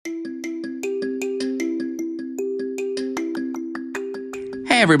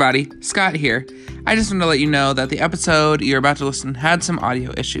Hey everybody, Scott here. I just want to let you know that the episode you're about to listen had some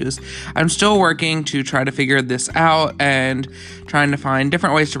audio issues. I'm still working to try to figure this out and trying to find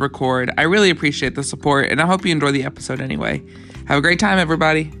different ways to record. I really appreciate the support and I hope you enjoy the episode anyway. Have a great time,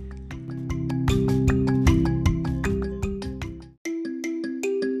 everybody.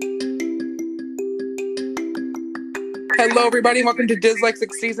 Hello everybody, welcome to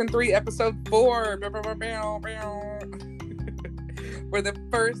Dyslexic Season 3, Episode 4. For the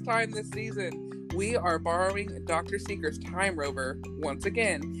first time this season, we are borrowing Dr. Seeker's Time Rover once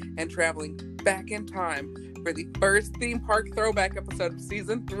again and traveling back in time for the first theme park throwback episode of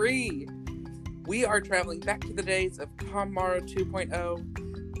Season 3. We are traveling back to the days of Tom Morrow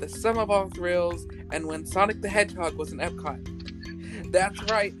 2.0, the sum of all thrills, and when Sonic the Hedgehog was in Epcot. That's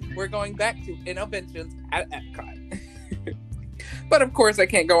right, we're going back to Innoventions at Epcot. But of course, I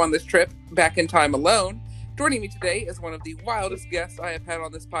can't go on this trip back in time alone. Joining me today is one of the wildest guests I have had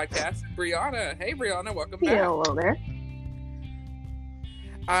on this podcast, Brianna. Hey, Brianna, welcome back. Hello there.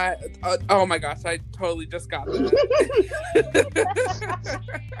 Oh my gosh, I totally just got that.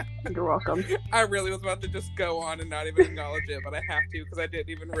 You're welcome. I really was about to just go on and not even acknowledge it, but I have to because I didn't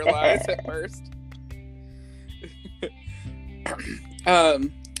even realize at first.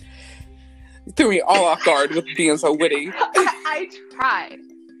 Threw me all off guard with being so witty. I tried.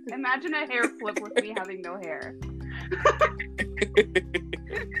 Imagine a hair flip with me having no hair.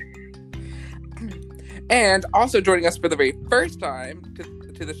 And also joining us for the very first time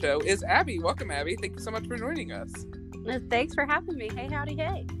to the show is Abby. Welcome, Abby. Thank you so much for joining us. Thanks for having me. Hey, howdy,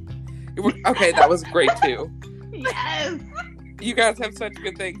 hey. Okay, that was great too. Yes. You guys have such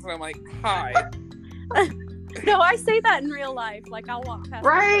good things, and I'm like, hi. No, I say that in real life. Like, I'll walk past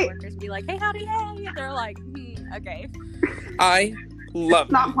Right. my coworkers and be like, hey, howdy, hey. And they're like, okay. I love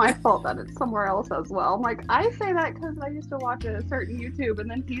It's not my fault that it's somewhere else as well. I'm like, I say that because I used to watch a certain YouTube, and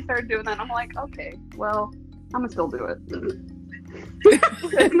then he started doing that, and I'm like, okay, well, I'm gonna still do it.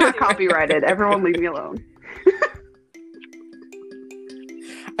 It's not copyrighted. Everyone leave me alone.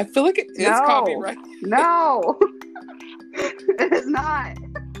 I feel like it is copyright. No. It is not.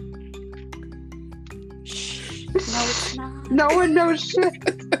 No, it's not. No one knows shit.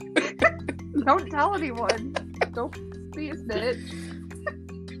 Don't tell anyone. Don't be a snitch.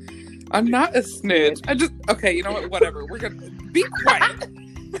 I'm not a snitch. Okay, you know what? Whatever. We're gonna be quiet.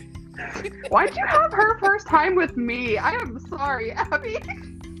 Why'd you have her first time with me? I am sorry, Abby.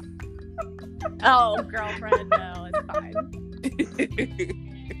 Oh, girlfriend, no, it's fine.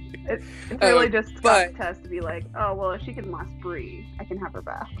 It's really just Scott's test to be like, oh, well, if she can last Bree, I can have her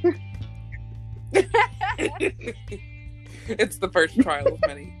back. It's the first trial of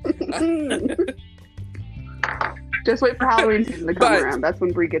many. Just wait for Halloween season to come around. That's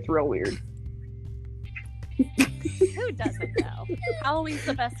when Bree gets real weird. Who doesn't know? Halloween's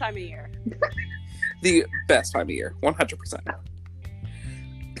the best time of year. The best time of year, 100%.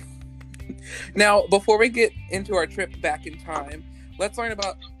 Now, before we get into our trip back in time, let's learn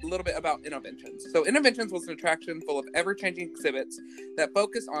a little bit about Innoventions. So Innoventions was an attraction full of ever-changing exhibits that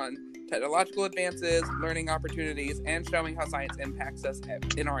focus on technological advances, learning opportunities, and showing how science impacts us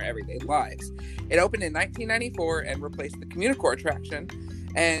in our everyday lives. It opened in 1994 and replaced the Communicore attraction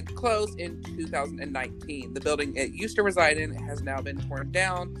and closed in 2019. The building it used to reside in has now been torn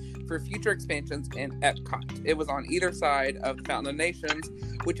down for future expansions in Epcot. It was on either side of the Fountain of Nations,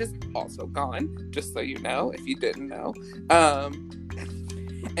 which is also gone, just so you know, if you didn't know.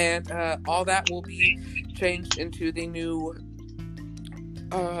 And all that will be changed into the new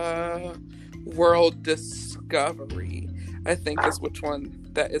World Discovery, I think is which one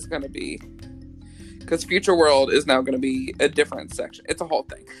that is going to be. Because Future World is now going to be a different section. It's a whole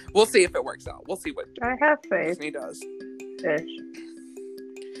thing. We'll see if it works out. We'll see what I have faith. Disney does. Ish.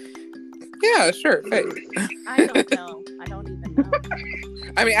 Yeah, sure. Faith. I don't know. I don't even know.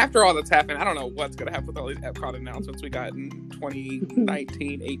 I mean, after all that's happened, I don't know what's going to happen with all these Epcot announcements we got in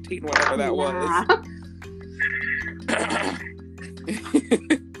 2019, 18, whatever that was.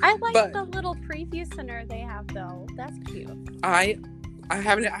 I like the little preview center they have, though. That's cute. I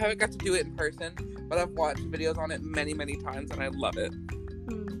haven't got to do it in person, but I've watched videos on it many, many times, and I love it.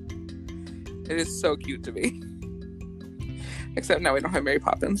 It is so cute to me. Except now we don't have Mary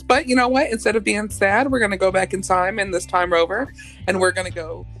Poppins. But you know what? Instead of being sad, we're going to go back in time in this Time Rover, and we're going to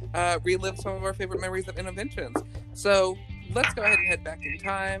go relive some of our favorite memories of Innoventions. So let's go ahead and head back in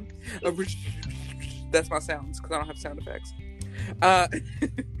time. That's my sounds, because I don't have sound effects.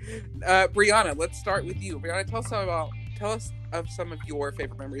 Brianna, let's start with you. Brianna, tell us of some of your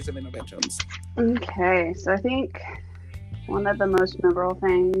favorite memories of Innoventions. Okay, so I think one of the most memorable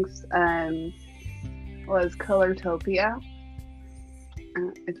things was Colortopia.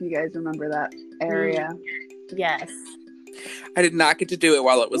 If you guys remember that area. Yes. I did not get to do it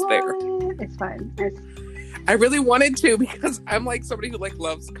while it was there. It's fine. I really wanted to because I'm like somebody who like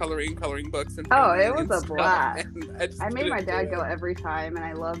loves coloring books and it was a stuff, blast. I made my dad go every time, and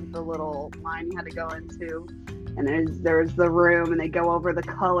I loved the little line you had to go into. And there's the room, and they go over the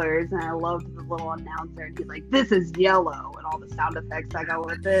colors, and I loved the little announcer, and he's like, "This is yellow," and all the sound effects that go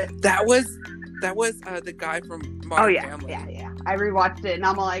with it. That was the guy from Modern Family. Yeah. I rewatched it, and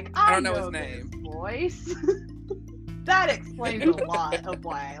I'm like, I don't know his name. Voice. That explains a lot of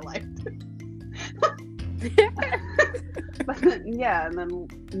why I liked it. But then, and then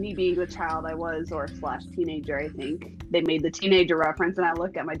me being the child I was, or / teenager, I think they made the teenager reference, and I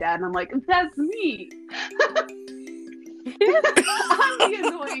look at my dad and I'm like, that's me. I'm the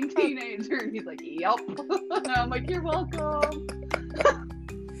annoying teenager, and he's like, yep. And I'm like, you're welcome.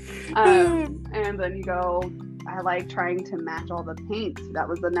 And then you go, I like trying to match all the paints. That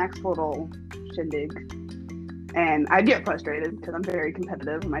was the next little shindig. And I'd get frustrated because I'm very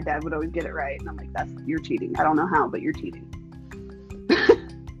competitive, and my dad would always get it right. And I'm like, you're cheating. I don't know how, but you're cheating.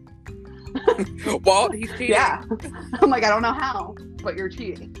 Walt, he's cheating. Yeah. I'm like, I don't know how, but you're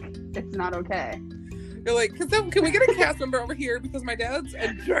cheating. It's not okay. You're like, can we get a cast member over here because my dad's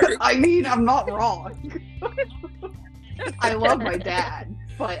a jerk? I mean, I'm not wrong. I love my dad,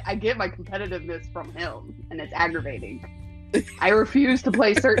 but I get my competitiveness from him, and it's aggravating. I refuse to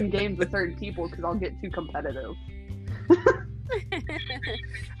play certain games with certain people because I'll get too competitive.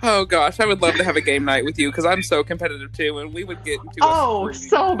 Oh gosh, I would love to have a game night with you because I'm so competitive too, and we would get into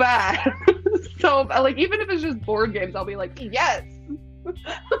so bad. So bad. Like, even if it's just board games, I'll be like, yes.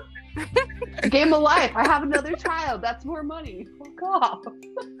 Game of life. I have another child. That's more money. Fuck off.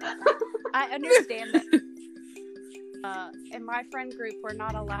 I understand that. In my friend group, we're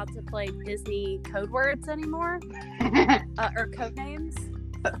not allowed to play Disney code words anymore, or code names.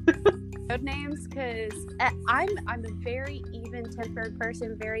 Code names, because I'm a very even-tempered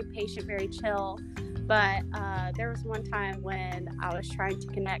person, very patient, very chill. But there was one time when I was trying to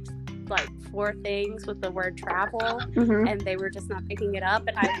connect like 4 things with the word travel, and they were just not picking it up,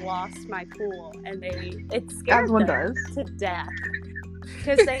 and I lost my cool, and it scared them to death.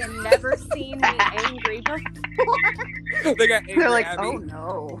 Because they had never seen me angry before. They got angry. They're like, Abby. oh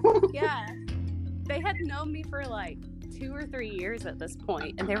no. Yeah. They had known me for like 2 or 3 years at this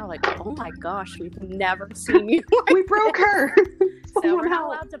point, and they were like, oh my gosh, we've never seen you. We broke her. So we're not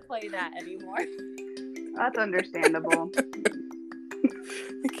allowed to play that anymore. That's understandable.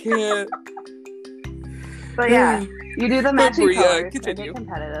 I can't. But yeah, you do the matching colors, continue. they get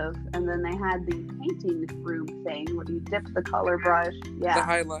competitive, and then they had the painting room thing where you dip the color brush, the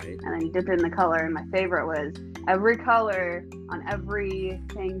highlight, and then you dip it in the color. And my favorite was every color on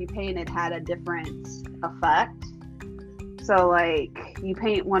everything you painted had a different effect. So like, you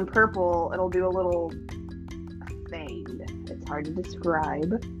paint one purple, it'll do a little thing. It's hard to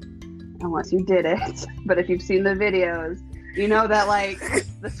describe unless you did it, but if you've seen the videos, you know that like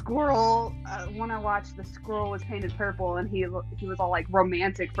the squirrel, when I watched, the squirrel was painted purple, and he was all like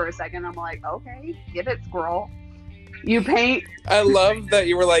romantic for a second. I'm like, okay, get it, squirrel. You paint. I love that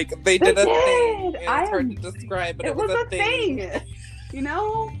you were like, they did a thing. It's hard to describe, but it was a thing. You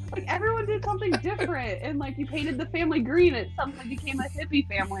know, like everyone did something different, and like you painted the family green, and it suddenly became a hippie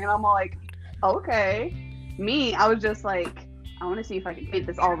family, and I'm like, okay. Me, I was just like, I want to see if I can paint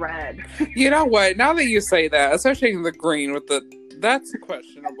this all red. You know what? Now that you say that, associating the green with that's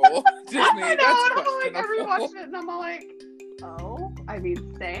questionable. Disney, I know, that's and I'm like, I questionable. rewatched it, and I'm like, oh, I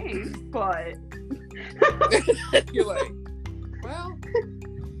mean, same, but. You're like, well,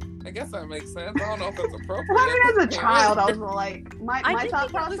 I guess that makes sense. I don't know if that's appropriate. I mean, as a child, I was like, my I thought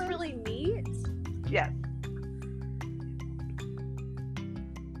think process it was really neat. Yes.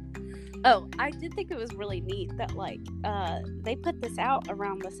 Oh, I did think it was really neat that like they put this out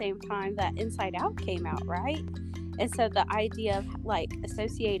around the same time that Inside Out came out, right? And so the idea of like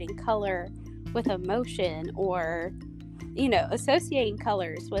associating color with emotion, or associating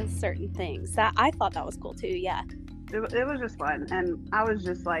colors with certain things, that I thought that was cool too. Yeah. It was just fun, and I was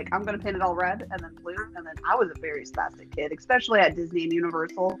just like, I'm gonna paint it all red and then blue, and then I was a very spastic kid, especially at Disney and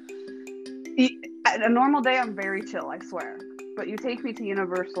Universal. At a normal day, I'm very chill, I swear. But you take me to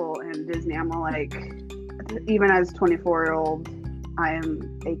Universal and Disney, I'm like, even as 24-year-old, I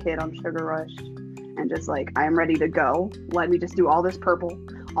am a kid on Sugar Rush, and just like, I am ready to go. Let me just do all this purple,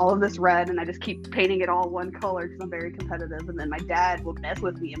 all of this red, and I just keep painting it all one color because I'm very competitive. And then my dad will mess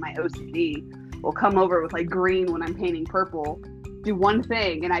with me in my OCD. Will come over with like green when I'm painting purple, do one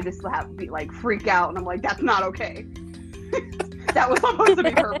thing, and I just have to be like freak out, and I'm like, that's not okay. That was supposed to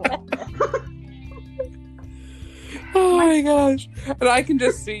be purple. Oh, my gosh. And I can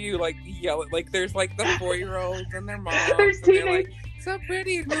just see you like yell at, like there's like the 4-year-olds and their moms. There's and they're teenage. like, so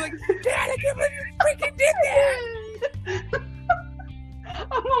pretty. And you're like, Dad, I can't believe you freaking did that.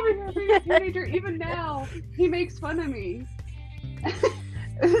 I'm over here being a teenager. Even now, he makes fun of me.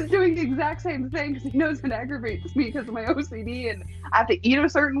 Doing the exact same thing because he knows it aggravates me because of my OCD and I have to eat a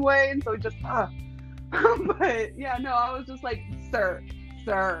certain way, and so just but yeah, no, I was just like, sir,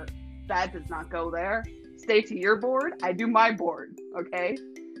 that does not go there. Stay to your board. I do my board, okay?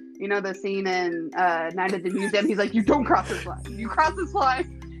 You know the scene in Night at the Museum? He's like, you don't cross this line. You cross this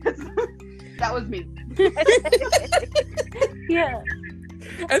line. That was me. Yeah.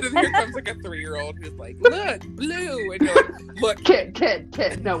 And then here comes like a 3-year-old who's like, look, blue. And you're like, look.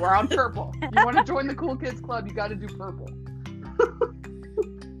 Kid. No, we're on purple. You want to join the cool kids club, you got to do purple.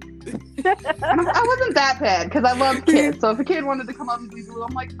 I wasn't that bad because I love kids. So if a kid wanted to come up and be blue,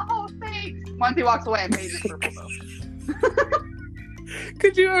 I'm like, oh, thanks. Once he walks away, I'm painting it purple though.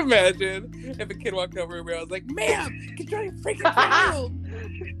 Could you imagine if a kid walked over and I was like, ma'am, control your freaking child.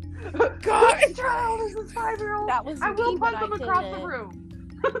 God, Which child is this 5-year-old? That was I will me punch when him I did across it. the room.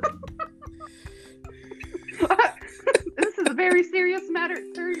 This is a very serious matter,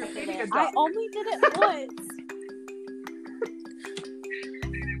 sir. You're painting a I dog. only did it once.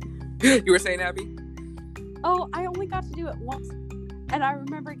 You were saying, Abby? Oh, I only got to do it once. And I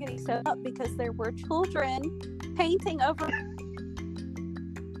remember getting set up because there were children painting over.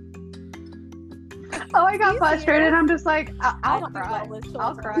 Oh, I got You frustrated. serious? I'm just like, I I'll don't do cry. well with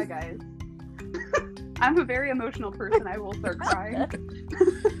I'll children. cry, guys. I'm a very emotional person. I will start crying.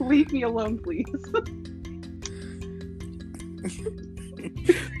 Leave me alone, please.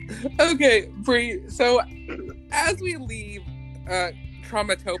 Okay, Bree. So as we leave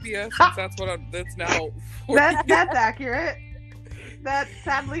Traumatopia, since that's now. That's accurate. That's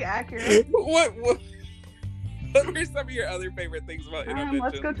sadly accurate. What were some of your other favorite things about Intervention?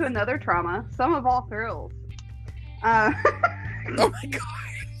 Let's go to another trauma. Some of all thrills. Oh my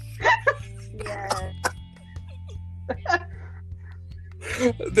god. Yeah.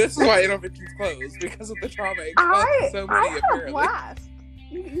 This is why Intervention's closed, because of the trauma. It I caused so many, had a apparently. blast.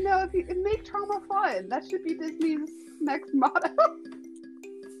 You know, if you make trauma fun, that should be Disney's next motto.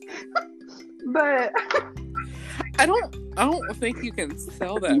 But I don't think you can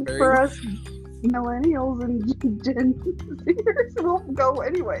sell that very for well. us millennials and Gen Zers, will go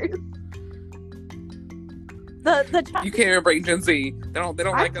anyways. The You can't even bring Gen Z. They don't I'm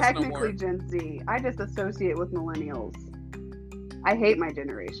like us no more. technically Gen Z. I just associate with millennials. I hate my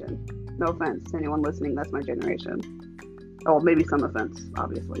generation. No offense to anyone listening, that's my generation. Oh, maybe some offense,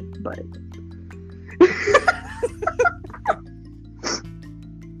 obviously, but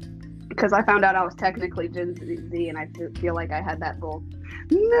because I found out I was technically Gen Z, and I feel like I had that little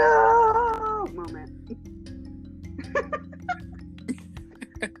no moment.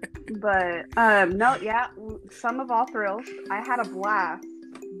 But no, yeah, some of all thrills. I had a blast,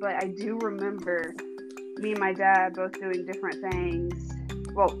 but I do remember me and my dad both doing different things.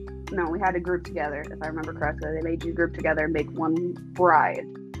 Well, no, we had to group together, if I remember correctly. They made you group together and make one ride,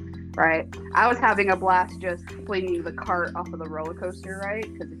 right? I was having a blast just flinging the cart off of the roller coaster, right?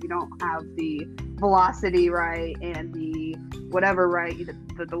 Because if you don't have the velocity right and the whatever right,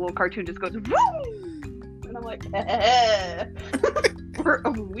 the little cartoon just goes boom, and I'm like,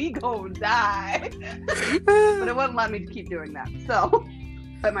 we gon' die. But it wouldn't let me keep doing that. So,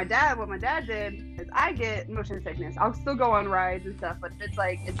 but what my dad did is I get motion sickness. I'll still go on rides and stuff, but if it's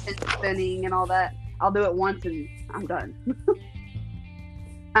like intense spinning and all that, I'll do it once and I'm done.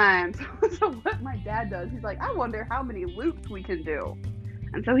 So what my dad does, he's like, I wonder how many loops we can do.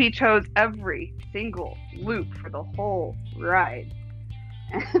 And so he chose every single loop for the whole ride.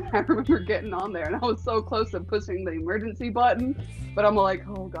 And I remember getting on there and I was so close to pushing the emergency button, but I'm like,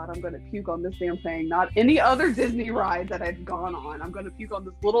 oh god, I'm gonna puke on this damn thing. Not any other Disney ride that I've gone on. I'm gonna puke on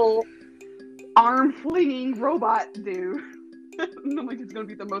this little arm flinging robot dude. And I'm like, it's gonna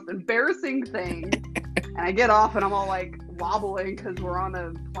be the most embarrassing thing. And I get off and I'm all like wobbling because we're on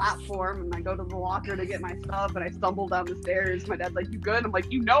a platform, and I go to the locker to get my stuff and I stumble down the stairs. My dad's like, you good? I'm like,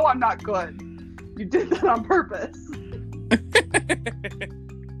 you know I'm not good. You did that on purpose.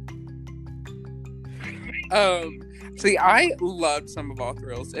 See, I loved Some of All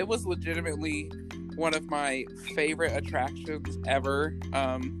Thrills. It was legitimately one of my favorite attractions ever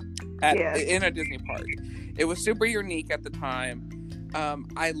in a Disney park. It was super unique at the time.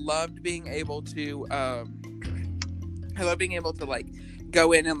 I loved being able to like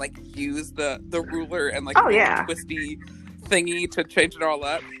go in and like use the ruler and like twisty thingy to change it all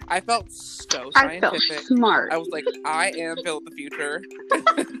up. I felt so scientific. I felt smart. I was like, I am Phil of the future.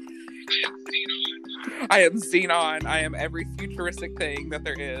 I am Xenon. I am every futuristic thing that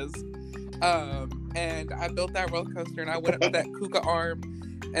there is. And I built that roller coaster, and I went up to that Kuka arm,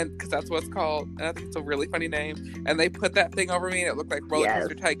 and because that's what it's called, and I think it's a really funny name. And they put that thing over me, and it looked like Roller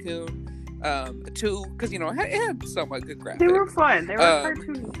Coaster Tycoon. Because it had somewhat good graphics. They were fun. They were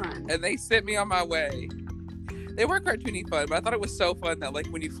cartoony fun. And they sent me on my way. They were cartoony fun, but I thought it was so fun that, like,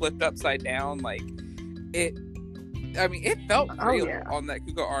 when you flipped upside down, like, it felt real on that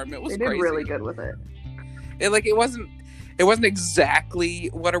Kuka arm. It was crazy. They did really good with it. It wasn't exactly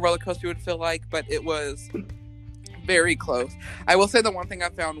what a roller coaster would feel like, but it was very close. I will say the one thing I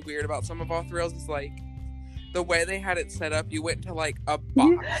found weird about some of All Thrills is, like, the way they had it set up. You went into, like, a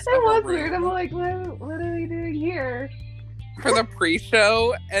box. It was weird. I'm like, what are we doing here? For the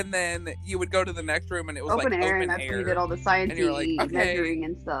pre-show, and then you would go to the next room, and it was open like air, open and that's air. when you did all the science-y like, okay. measuring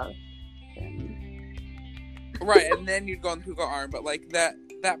and stuff. Right, and then you'd go on the Kuka arm, but like that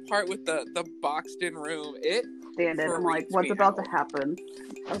part with the boxed-in room, it. I'm like, what's about to happen?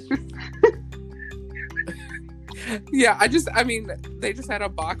 Yeah, they just had a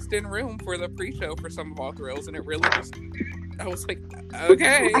boxed-in room for the pre-show for some of All Thrills, and it really just. I was like,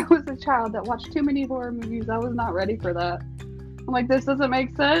 okay. I was a child that watched too many horror movies. I was not ready for that. I'm like, this doesn't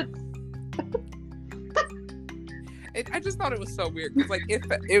make sense. I just thought it was so weird because, like, it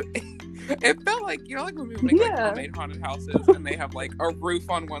felt like, like when people make like homemade haunted houses and they have like a roof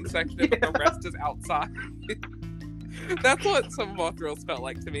on one section but the rest is outside. That's what some of All Thrills felt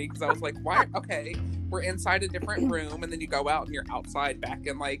like to me, because I was like, why? Okay, we're inside a different room, and then you go out and you're outside back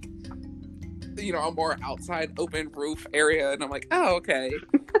in like, a more outside open roof area, and I'm like, oh, okay,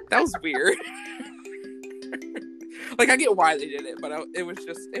 that was weird. Like, I get why they did it, but it was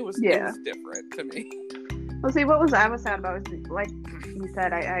different to me. Well, see, what I was sad about was, like you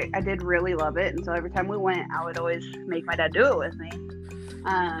said, I did really love it, and so every time we went, I would always make my dad do it with me.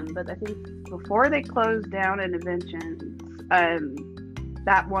 But I think before they closed down Inventions,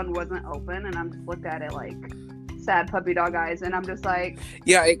 that one wasn't open, and I'm just looked at it like sad puppy dog eyes, and I'm just like,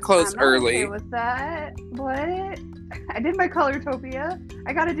 yeah, it closed early. Okay with that? What? I did my Colortopia.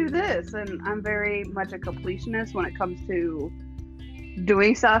 I got to do this, and I'm very much a completionist when it comes to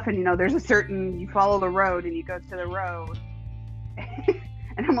doing stuff. And there's a certain, you follow the road and you go to the road,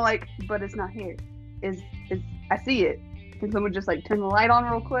 and I'm like, but it's not here. Is I see it? Can someone just like turn the light on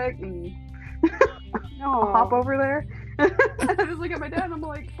real quick and I'll hop over there? I just look at my dad and I'm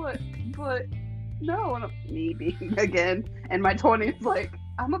like, but no. And me being again in my 20s, like,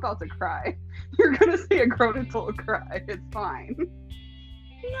 I'm about to cry. You're gonna see a grown adult cry. It's fine.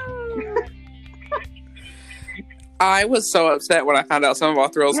 No. I was so upset when I found out some of All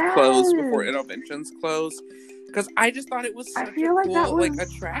Thrills closed before Inventions closed, because I just thought it was such a cool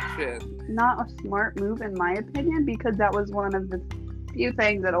attraction. Not a smart move in my opinion, because that was one of the few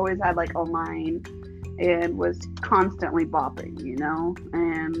things that always had like a line and was constantly bopping,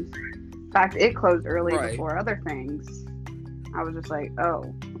 and in fact it closed early before other things. I was just like,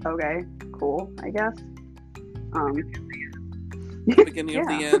 oh, okay, cool, I guess. The beginning of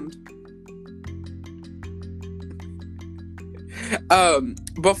the end.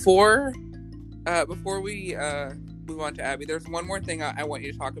 Before we move on to Abby, there's one more thing I want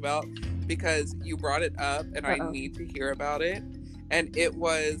you to talk about, because you brought it up and I need to hear about it. And it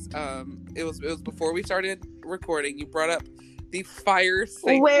was before we started recording. You brought up the fire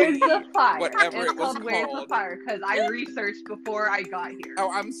safety. Where's the fire? Whatever it was called. Where's the fire? Because I researched before I got here.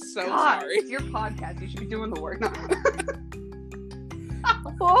 Oh, I'm so sorry. It's your podcast. You should be doing the work. No.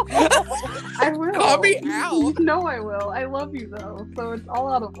 I will. Call me out. No, I will. I love you though, so it's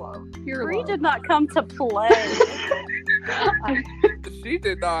all out of love. Pure Bree love. did not come to play. She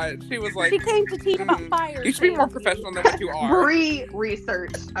did not. She was like, she came to teach about fire. You should be more professional than what you are. Bree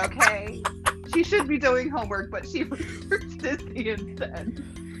researched, okay? She should be doing homework, but she researched Disney instead.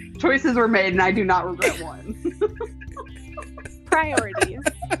 Choices were made, and I do not regret one. Priorities.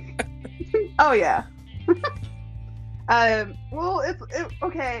 Oh yeah. Well, it's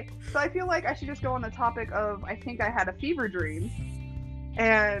okay. So I feel like I should just go on the topic of, I think I had a fever dream,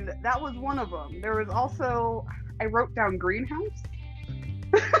 and that was one of them. There was also, I wrote down Greenhouse.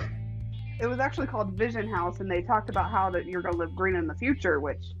 It was actually called Vision House, and they talked about how that you're gonna live green in the future,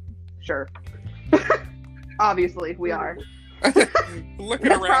 which, sure, obviously we are.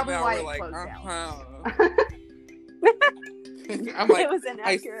 Looking around now, we're like, I'm like, it was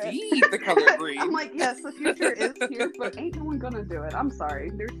inaccurate. I see the color green. I'm like, yes, the future is here, but ain't no one gonna do it. I'm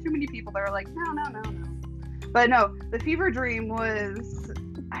sorry. There's too many people that are like, no. But no, the fever dream was,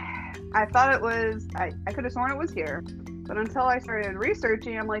 I thought it was, I could have sworn it was here. But until I started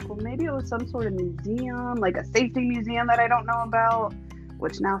researching, I'm like, well, maybe it was some sort of museum, like a safety museum that I don't know about.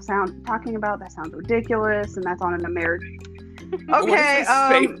 which now talking about that sounds ridiculous, and that's on an American. What is Okay, this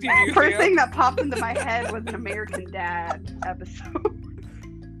safety first museum? thing that popped into my head was an American Dad episode.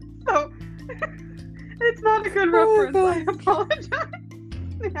 So it's not a good reference. I apologize.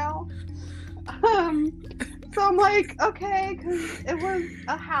 Now, so I'm like, okay, because it was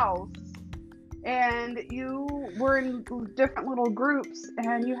a house, and you were in different little groups,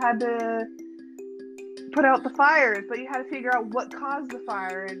 and you had to put out the fires, but you had to figure out what caused the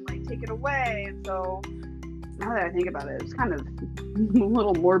fire and like take it away. And so now that I think about it, it's kind of a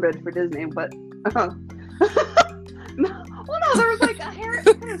little morbid for Disney, but well, no, there was like a hair.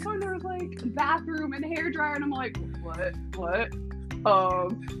 There was like a bathroom and a hair dryer, and I'm like, what?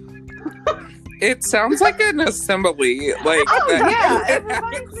 It sounds like an assembly. Like Oh that. yeah, it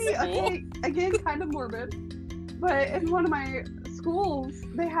reminds me. Okay, again, kind of morbid, but in one of my schools,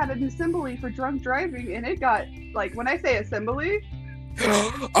 they had an assembly for drunk driving, and it got like, when I say assembly,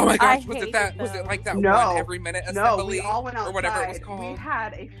 Oh my I gosh, was hate it that? it, Was it like that No. one every minute assembly? no, we all went outside. or whatever it was We called.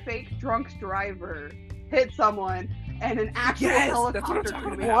 had a fake drunk driver hit someone, and an actual Yes, that's what I'm helicopter. talking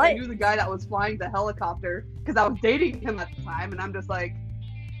came about. out. I knew the guy that was flying the helicopter because I was dating him at the time, and I'm just like,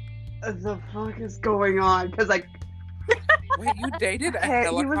 what the fuck is going on? Because like, Wait, you dated a he was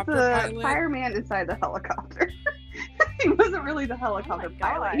helicopter the pilot? fireman inside the helicopter. He wasn't really the helicopter Oh my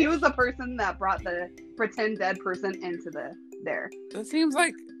pilot. gosh. He was the person that brought the pretend dead person into there. This seems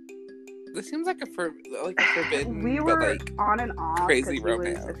like a forbidden, We but were like on and off crazy because he was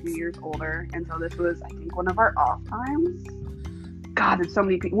romance. a few years older, and so this was, I think, one of our off times. God, there's so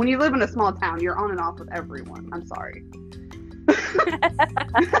many people. When you live in a small town, you're on and off with everyone. I'm sorry.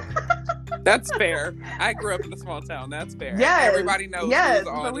 that's fair. I grew up in a small town. That's fair. Yes, Everybody knows. Yes, who's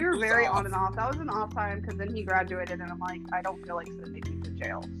on but we and were who's very off. on and off. That was an off time because then he graduated, and I'm like, I don't feel like sending you to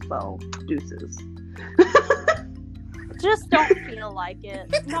jail. So deuces. Just don't feel like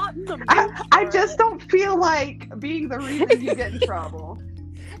it. Not in the mood I for just it. don't feel like being the reason you get in trouble.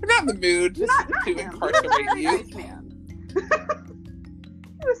 I'm not in the mood just Not to him. He was a incarcerate very you. nice man.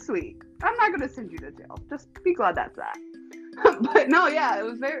 He was sweet. I'm not going to send you to jail. Just be glad that's that. But no, yeah, it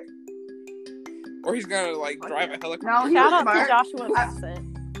was very. Or he's gonna like drive a helicopter. No, he Shout was out to smart. Joshua Bassett.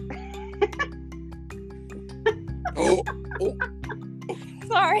 Oh,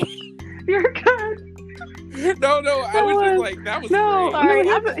 Sorry. You're good. no, I was just like that was No, great. Sorry.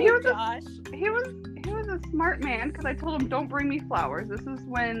 he I'm was- he so was a- Josh. He was a smart man because I told him, don't bring me flowers. This is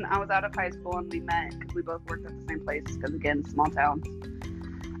when I was out of high school and we met because we both worked at the same place because, again, small towns.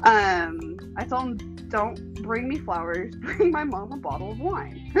 I told him, don't bring me flowers. Bring my mom a bottle of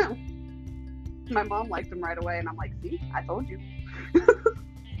wine. My mom liked him right away, and I'm like, see, I told you.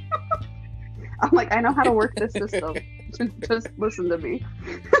 I'm like, I know how to work this system. Just listen to me.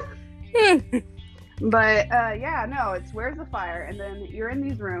 But yeah, no, it's where's the fire, and then you're in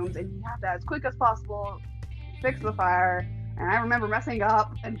these rooms, and you have to, as quick as possible, fix the fire. And I remember messing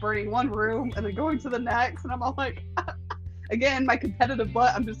up and burning one room, and then going to the next, and I'm all like, again, my competitive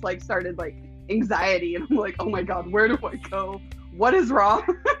butt, I'm just like started like anxiety, and I'm like, oh my god, where do I go? What is wrong?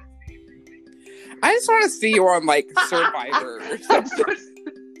 I just want to see you on like Survivor or something.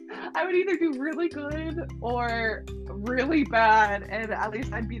 I would either do really good or really bad, and at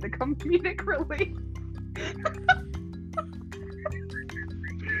least I'd be the comedic relief.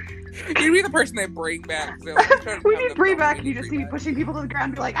 You'd be the person they bring back. So like, We need bring back, and you just see me pushing people to the ground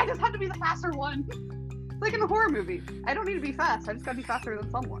and be like, I just have to be the faster one. Like in a horror movie. I don't need to be fast, I just gotta be faster than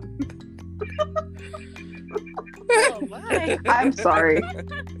someone. Oh, my. I'm sorry.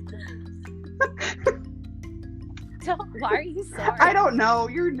 Why are you sorry? I don't know,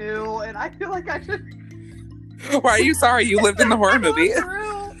 you're new, and I feel like I should. Why are you sorry? You lived in the horror movie.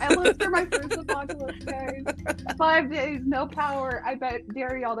 I lived through my first apocalypse, guys. 5 days, no power. I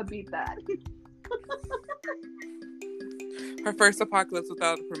dare y'all to beat that. Her first apocalypse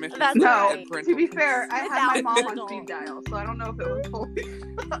without permission. That's No, right. to be fair, I had my Without mom on parental. speed dial, so I don't know if it was fully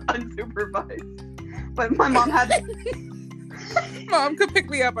unsupervised. But my mom had Mom, come pick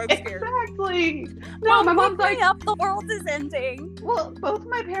me up. I'm scared. exactly. No, my mom's like, up. The world is ending. well, both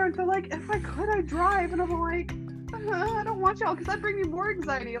my parents are like, if I could, I'd drive, and I'm like, I don't want y'all, because that'd bring me more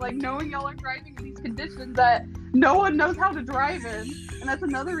anxiety, like knowing y'all are driving in these conditions that no one knows how to drive in. And that's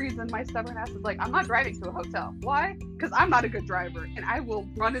another reason my stubborn ass is like, I'm not driving to a hotel. Why? Because I'm not a good driver, and I will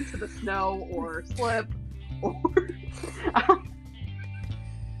run into the snow or slip or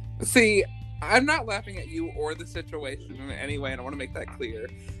See, I'm not laughing at you or the situation in any way, and I want to make that clear.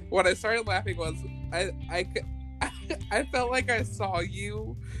 What I started laughing was I I felt like I saw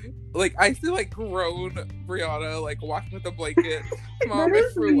you. Like, I see, like, grown Brianna, like, walking with a blanket. Mom, That I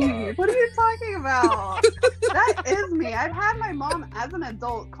is threw me. up. What are you talking about? That is me. I've had my mom, as an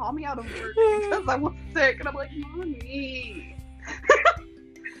adult, call me out of work because I was sick, and I'm like, Mommy,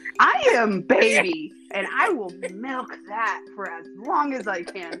 I am baby, and I will milk that for as long as I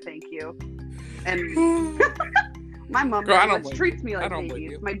can, thank you. And my mom Girl, I very don't much blame treats me I like don't blame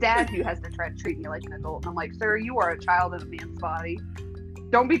babies. you. My dad, who has to try to treat me like an adult, and I'm like, sir, you are a child in a man's body.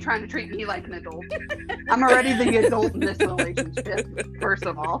 Don't be trying to treat me like an adult. I'm already the adult in this relationship, first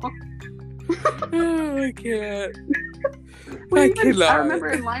of all. Oh, I can't. I cannot. remember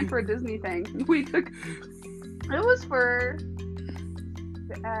in line for a Disney thing, it was for,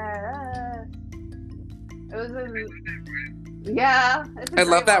 it was in, yeah. It's a I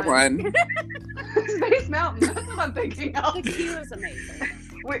love great that one. Space Mountain, that's what I'm thinking of. The queue is amazing.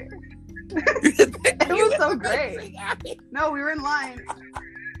 It was so great. No, we were in line.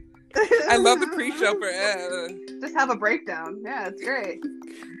 I love the pre-show for Just have a breakdown. Yeah, it's great.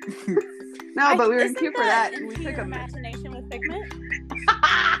 No, but we were in queue for that, and we took a imagination with Figment.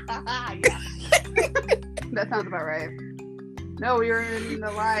 Yeah. That sounds about right. No, we were in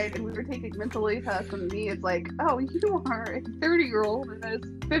the line, and we were taking mental tests, and me, it's like, oh, you are a 30-year-old in this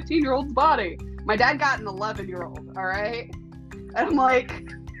 15-year-old's body. My dad got an 11-year-old, all right? And I'm like,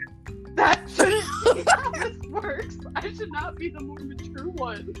 that shouldn't be how this works. I should not be the more mature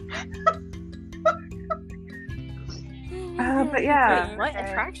one. But yeah. What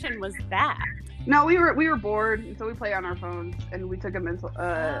attraction was that? No, we were bored, so we play on our phones, and we took a mental,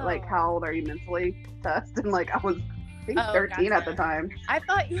 like, how old are you mentally test, and like I was, I think 13 at the time. I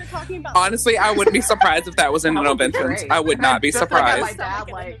thought you were talking about. Honestly, I wouldn't be surprised if that was in That would be Interventions. great. I would not be Just like surprised. my dad,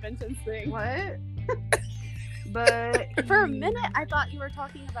 an like, Interventions thing. what? But For a minute, I thought you were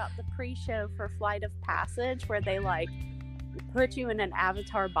talking about the pre-show for Flight of Passage, where they like put you in an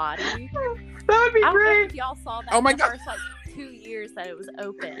avatar body. that would be I don't know great. if y'all saw that. Oh my the God. First like 2 years that it was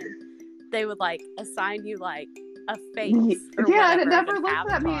open, they would like assign you like a face. Or Yeah, and whatever it never of an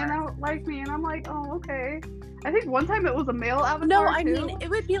looked at me, and avatar. I like me, and I'm like, oh, okay. I think one time it was a male avatar. No, I too. mean it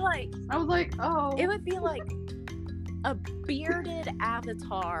would be like I was like, oh. it would be like a bearded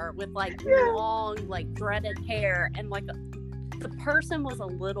avatar with like Yeah. long, like dreaded hair, and like the person was a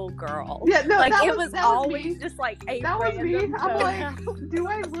little girl. Yeah, no, Like that it was that always me. just like a That was me. random I'm like, photo. do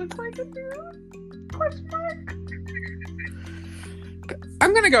I look like a dude? Question mark.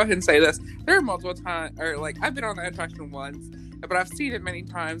 I'm gonna go ahead and say this. There are multiple times, or like I've been on that attraction once, but I've seen it many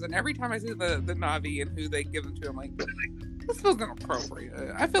times, and every time I see the Navi and who they give them to, I'm like, this wasn't appropriate.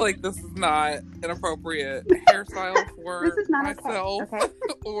 I feel like this is not an appropriate hairstyle for This is not myself, okay.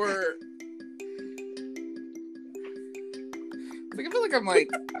 or like I feel like I'm like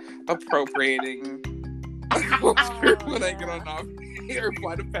appropriating culture when I get on Navi or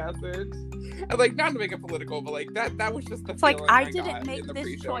Flight of Passage. And like, not to make it political, but like that was just the It's like feeling I got didn't make in the this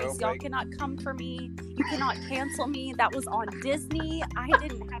pre-show. And I choice. was Y'all like, cannot come for me. You cannot cancel me. That was on Disney. I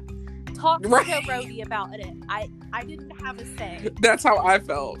didn't have talk to Right. Joe Brody about it. I didn't have a say. That's how I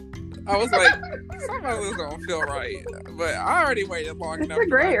felt. I was like, something about this don't feel right. But I already waited long enough. It's a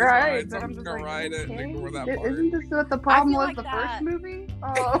great to ride, so but I'm I'm just just gonna like, ride it and okay. ignore that part. Isn't this what the problem feel was like the that- first movie?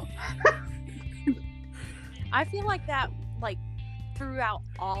 Oh. I feel like that like throughout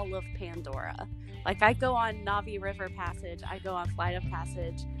all of Pandora. Like I go on Navi River Passage, I go on Flight of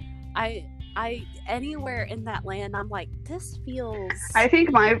Passage. I anywhere in that land, I'm like, this feels. I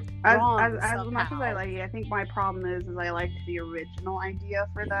think my Wrong as much as I somehow. like it, I think my problem is I liked the original idea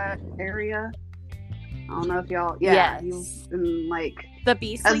for that area. I don't know if y'all Yes. and like the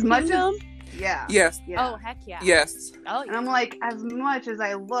Beastly as much Kingdom. yeah. Yes. Yeah. Oh heck yeah. Yes. Oh And yeah. I'm like, as much as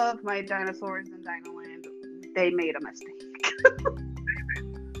I love my dinosaurs in Dinoland, they made a mistake.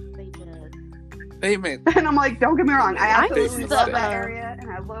 They did. They made And I'm like, don't get me wrong, I I absolutely miss love the- that area, and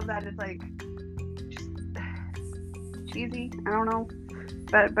I love that it's like just cheesy. I don't know,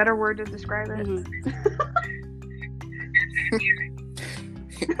 better word to describe it. Mhm.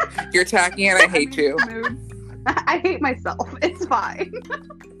 you're tacky and I hate you. Mood. I hate myself. It's fine.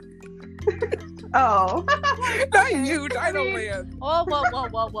 Oh. Not you, Dino Land. Whoa, whoa, whoa,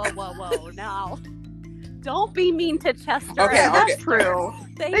 whoa, whoa, whoa, whoa! Now, don't be mean to Chester. Okay, Yeah, that's okay. true.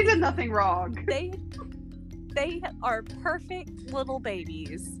 They They did nothing wrong. they are perfect little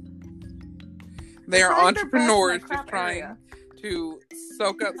babies. They are I feel like they're best in entrepreneurs that just crap trying area. to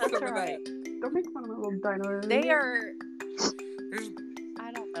soak up That's some of right. that. Don't make fun of my little dino. They are. There's-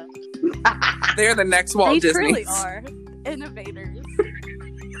 I don't know. They're the next Walt They Disney. truly are innovators.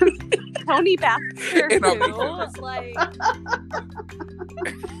 Tony Baxter And I'll be who? famous. Like,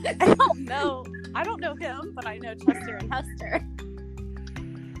 I don't know. I don't know him, but I know Chester and Hester.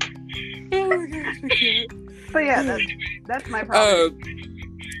 Oh my gosh, I can't. But yeah, that's my problem.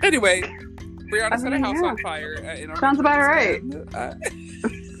 Anyway, Brianna set a mean, house yeah. on fire. In our Sounds about right.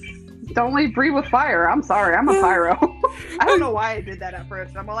 Don't leave Brie with fire. I'm sorry. I'm a pyro. I don't know why I did that at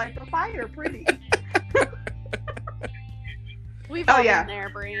first. I'm like, the fire, pretty. We've Oh, all yeah. been there,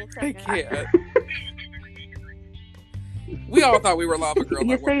 Brie. It's I okay. can't. We all thought we were Lava Girl.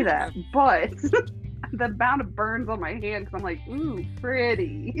 You at one say point. that, but the amount of burns on my hand, because I'm like, ooh,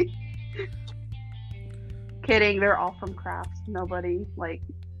 pretty. Kidding. They're all from crafts. Nobody, like,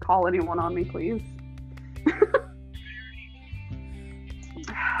 call anyone on me, please.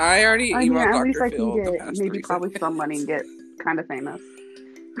 I already I mean, emailed at least Dr. I Phil can the get past maybe 3 probably seconds. some money and get kind of famous.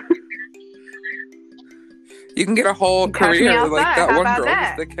 You can get a whole Catch Me career like Outside. that How one about girl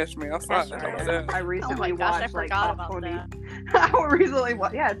that? used to Catch Me Outside. Catch Me How about Outside. that? I Oh recently my gosh, I watched like forgot top about 20. that. I recently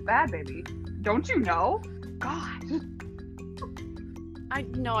watched. Yeah, it's bad, baby. Don't you know? God. I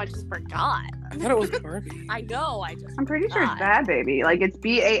know, I just forgot. I thought it was Barbie. I know, I just I'm pretty sure it's forgot. bad, baby. Like it's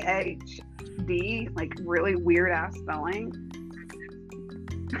BAHD, like really weird ass spelling.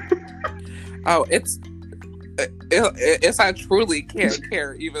 Oh, it's I truly can't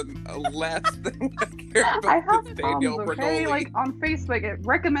care even less than I care I about have this Daniel problems, okay? Bernoulli. Like on Facebook, it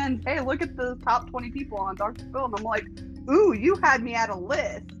recommends, hey, look at the top 20 people on Dr. Phil. And I'm like, ooh, you had me at a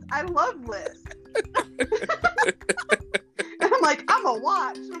list. I love lists. And I'm like, I'm a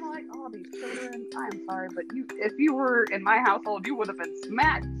watch. And I'm like, oh, these children, I'm sorry, but if you were in my household, you would have been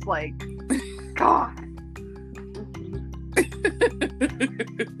smacked. Like, God.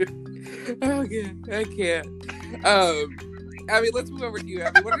 Okay, I can't. Abby, let's move over to you.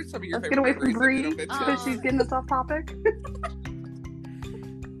 Abby, what are some of your Let's get favorite away from memories Bree of Innovation? because she's getting us off topic.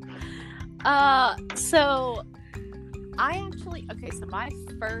 So my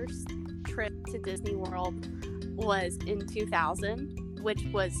first trip to Disney World was in 2000, which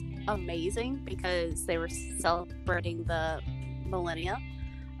was amazing because they were celebrating the millennium,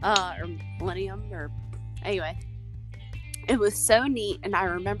 anyway. It was so neat, and I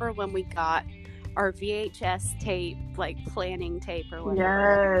remember when we got our VHS tape, like planning tape or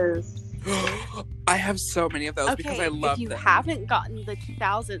whatever. Yes. I have so many of those because I love if you them. haven't gotten the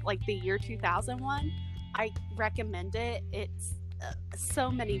 2000, like the year 2000 one, I recommend it. It's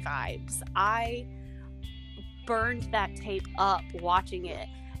so many vibes. I burned that tape up watching it.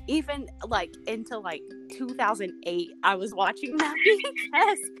 Even like into like 2008, I was watching that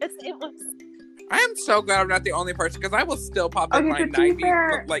VHS because it was. I am so glad I'm not the only person because I will still pop in Okay, my to be 90,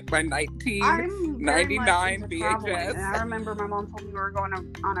 fair, like my 19. I'm very much 99 into traveling, VHS. and I remember my mom told me we were going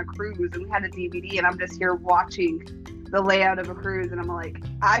on a cruise and we had a DVD, and I'm just here watching the layout of a cruise, and I'm like,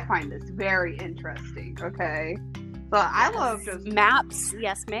 I find this very interesting. Okay, so I love just maps.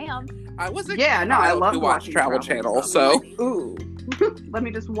 Yes, ma'am. I was a I child love who watched watching Travel traveling Channel, stuff. so I'm like, ooh, let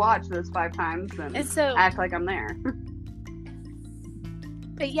me just watch this 5 times And and so, act like I'm there.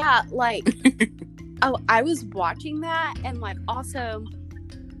 but yeah, like, oh, I was watching that, and like also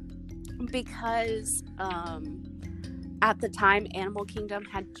because at the time Animal Kingdom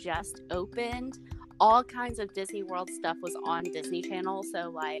had just opened, all kinds of Disney World stuff was on Disney Channel. So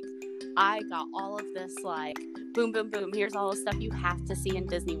like I got all of this like boom boom boom, here's all the stuff you have to see in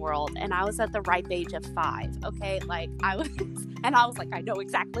Disney World, and I was at the ripe age of 5. Okay, like I was like, I know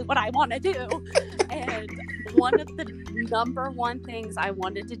exactly what I want to do. And one of the number one things I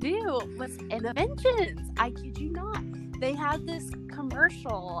wanted to do was Innoventions. I kid you not. They had this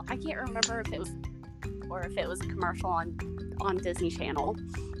commercial. I can't remember if it was a commercial on Disney Channel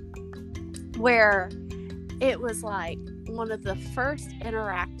where it was like one of the first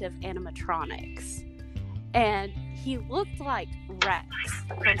interactive animatronics. And he looked like Rex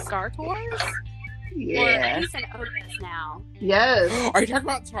from Star Tours. Yeah. Or he's an Opus now. Yes. are you talking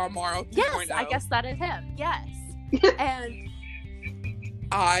about Tomorrow 2.0? Yes, I guess that is him. Yes. And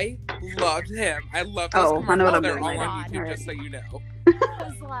I loved him. I loved those Oh, I know what commercials. I'm They're doing all right on now. YouTube, just so you know.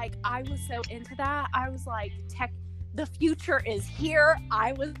 was like, I was so into that. I was like, the future is here.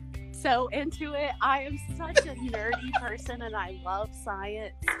 I was so into it. I am such a nerdy person, and I love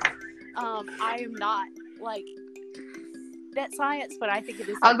science. I am not like that science, but I think it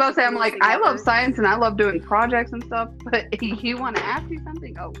is. I was about to say, I'm like, like, I love science and I love doing projects and stuff, but you want to ask me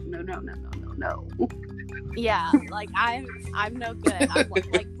something? Oh, no. Yeah, like I'm no good. I'm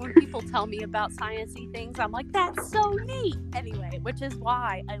like when people tell me about sciencey things, I'm like, that's so neat. Anyway, which is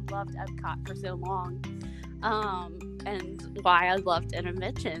why I loved Epcot for so long. and why I loved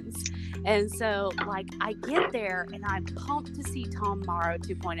Interventions. And so, like, I get there and I'm pumped to see Tom Morrow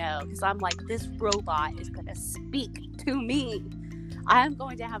 2.0 because I'm like, this robot is going to speak to me. I am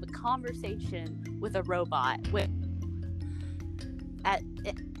going to have a conversation with a robot.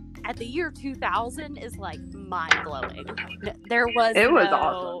 At the year 2000 is like mind blowing. There was It was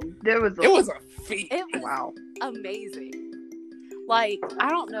awesome. It was a feat. It was wow. amazing. Like, I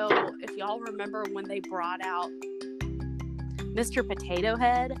don't know if y'all remember when they brought out Mr. Potato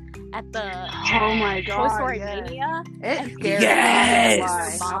Head at the Oh my God, Toy Story yes. Mania. It scared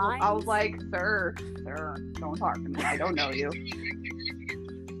Yes! me. I was like, sir, don't talk to me. I don't know you.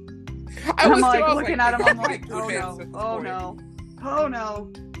 I'm like looking at him. I'm like, oh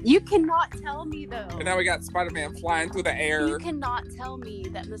no. You cannot tell me though. And now we got Spider-Man flying through the air. You cannot tell me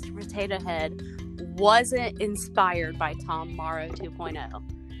that Mr. Potato Head wasn't inspired by Tom Morrow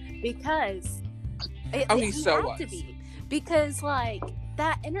 2.0 because he so was. To be. Because like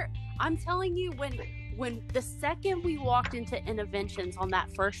that I'm telling you, when the second we walked into Interventions on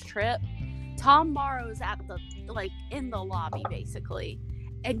that first trip, Tom Morrow's at the in the lobby basically,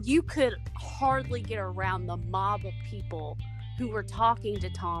 and you could hardly get around the mob of people who were talking to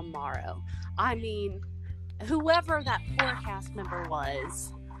Tom Morrow. I mean, whoever that poor cast member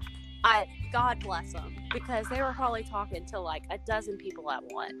was, God bless them, because they were probably talking to like a dozen people at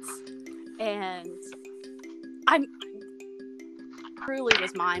once, and truly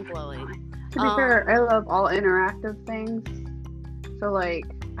was mind blowing. To be fair, I love all interactive things. So like,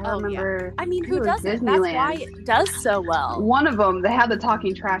 I remember. I mean, it who was doesn't? That's Disneyland. why it does so well. One of them, they had the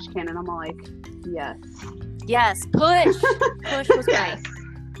talking trash can, and I'm like, yes. Yes, Push. Push was Yes. great.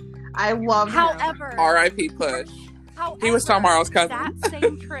 I love him. However, R.I.P. Push. However, He was Tom Morrow's cousin. That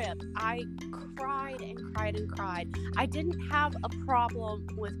same trip, I cried and cried and cried. I didn't have a problem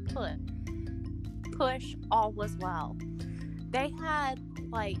with Push, all was well. They had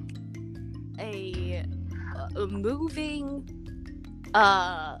like a moving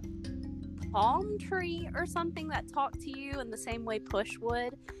palm tree or something that talked to you in the same way Push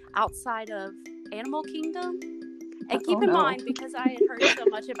would outside of Animal Kingdom. And keep in mind, because I had heard so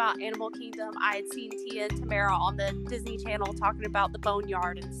much about Animal Kingdom, I had seen Tia and Tamara on the Disney Channel talking about the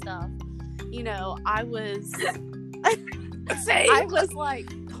boneyard and stuff. You know, I was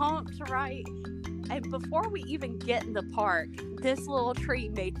like pumped, right? And before we even get in the park, this little tree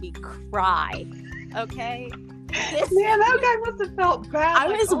made me cry. Okay? Man, that guy must have felt bad. I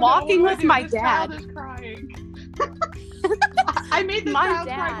was walking with my dad. This child is crying. I made this My child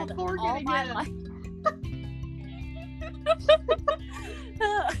cry dad before all getting my in. life.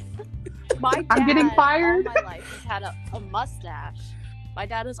 My dad I'm getting fired. all my life has had a mustache. My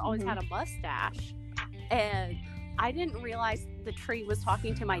dad has always had a mustache, and I didn't realize the tree was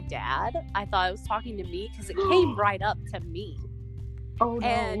talking to my dad. I thought it was talking to me because it came right up to me. Oh no.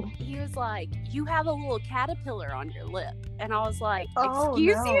 And he was like, "You have a little caterpillar on your lip," and I was like, Oh,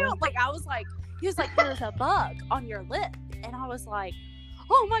 "Excuse no. you?" Like I was like, he was like, "There's a bug on your lip," and I was like,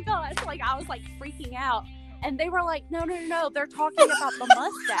 "Oh my gosh!" Like I was like freaking out. And they were like, no, they're talking about the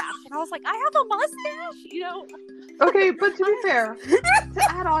mustache. And I was like, I have a mustache, you know? Okay, but to be fair, to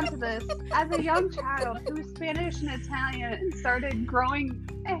add on to this, as a young child who was Spanish and Italian and started growing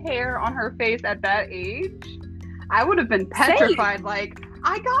hair on her face at that age, I would have been petrified. Same. Like,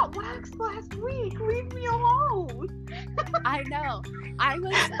 I got waxed last week. Leave me alone. I know. I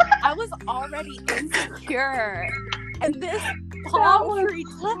was already insecure. And this palm tree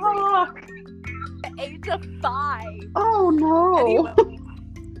took me at the age of 5. Oh no. Anyway,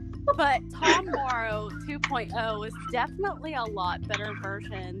 but Tom Morrow 2.0 is definitely a lot better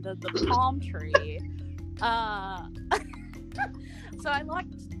version than the palm tree. So I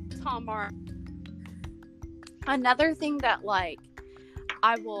liked Tom Morrow. Another thing that like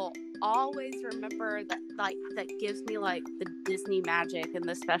I will always remember that gives me like the Disney magic and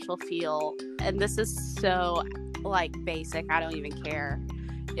the special feel, and this is so like basic, I don't even care,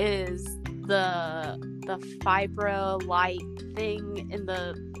 is the fibro light thing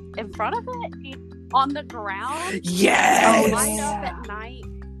in front of it on the ground. Yes. Light up at night.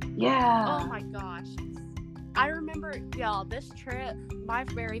 Yeah. Oh my gosh. I remember, y'all, this trip, my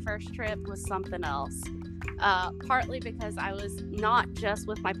very first trip was something else. Partly because I was not just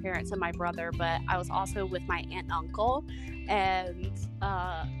with my parents and my brother, but I was also with my aunt and uncle. And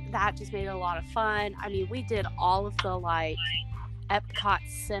that just made it a lot of fun. I mean, we did all of the like Epcot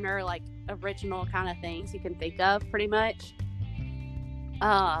Center, like original kind of things you can think of pretty much.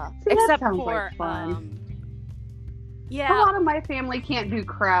 Except for like fun. Yeah. A lot of my family can't do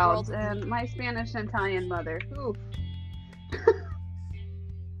crowds, and my Spanish and Italian mother. Oof.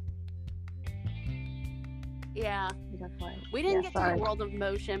 Yeah. That's why. We didn't Yeah, get sorry. to do World of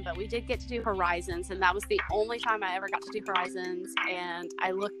Motion, but we did get to do Horizons, and that was the only time I ever got to do Horizons, and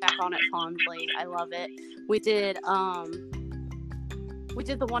I look back on it fondly. I love it. We did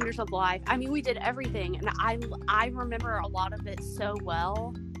The Wonders of Life. I mean, we did everything, and I remember a lot of it so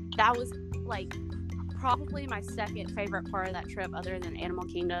well. That was like probably my second favorite part of that trip, other than Animal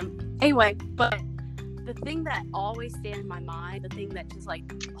Kingdom. Anyway, but the thing that always stands in my mind, the thing that just like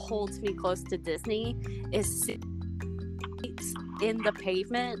holds me close to Disney, is seats in the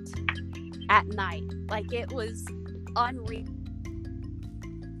pavement at night. Like, it was unreal.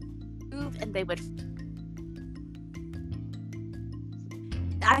 And they would,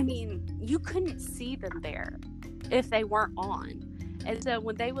 I mean, you couldn't see them there if they weren't on. And so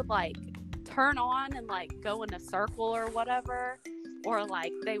when they would like turn on and like go in a circle or whatever, or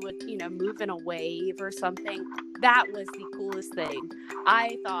like they would, you know, move in a wave or something, that was the coolest thing.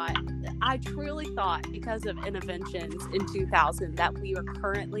 I truly thought, because of Interventions in 2000, that we were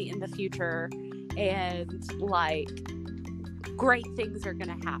currently in the future and like great things are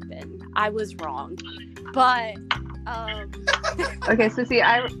gonna happen. I was wrong, but Okay, so see,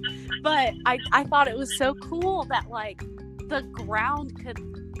 I thought it was so cool that like the ground could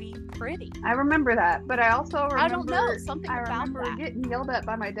be pretty. I remember that, but I also remember, I don't know, something I about remember that. getting yelled at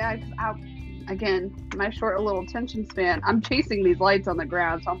by my dad because again, my short little attention span, I'm chasing these lights on the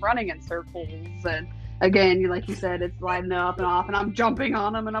ground, so I'm running in circles, and again, like you said, it's lighting up and off, and I'm jumping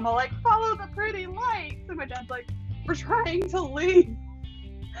on them, and I'm all like, follow the pretty lights, and my dad's like, we're trying to leave.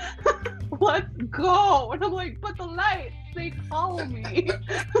 Let's go. And I'm like, but the lights, they follow me.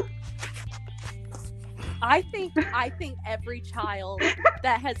 I think every child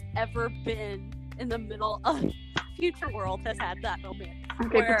that has ever been in the middle of Future World has had that moment.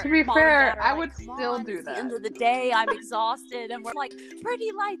 Okay, but to be fair, I would still do At that. the end of the day, I'm exhausted, and we're like,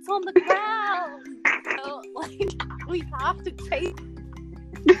 pretty lights on the ground. So, like, we have to chase.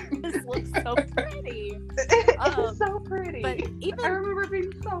 This looks so pretty. It's so pretty. But I remember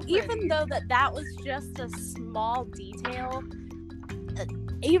being so pretty. even though that was just a small detail,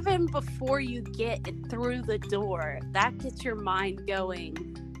 even before you get through the door, that gets your mind going.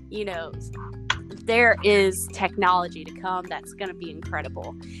 You know, there is technology to come that's going to be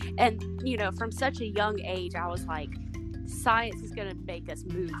incredible. And, you know, from such a young age, I was like, science is going to make us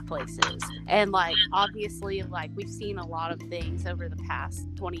move places. And like, obviously, like, we've seen a lot of things over the past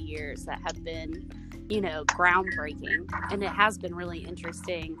 20 years that have been, you know, groundbreaking, and it has been really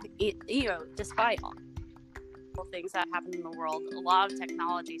interesting. You know, despite all things that happen in the world, a lot of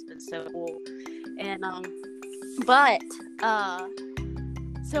technology has been so cool. And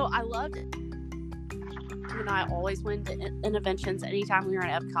so I loved it. And I always went to Interventions anytime we were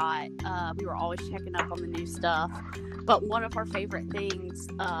at Epcot. We were always checking up on the new stuff. But one of our favorite things,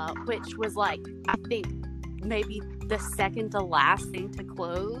 which was like, I think maybe the second to last thing to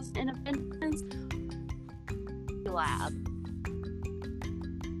close in Interventions, Lab.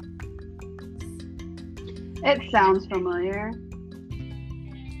 It sounds familiar.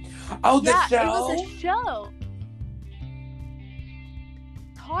 Oh, the Yeah, show? it was a show.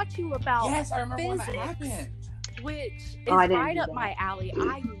 Taught you about Yes, I remember when that physics, happened. which is I didn't right do up that. my alley.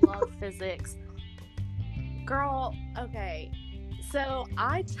 I love physics. Girl, okay. So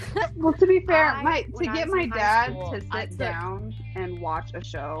Well, to be fair, when to I get was my in high dad school, to I sit took- down and watch a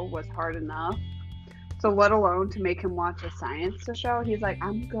show was hard enough. So let alone to make him watch a science show. He's like,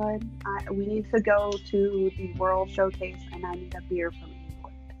 I'm good. We need to go to the World Showcase, and I need a beer from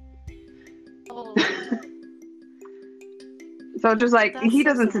England. oh, So just like, That's he so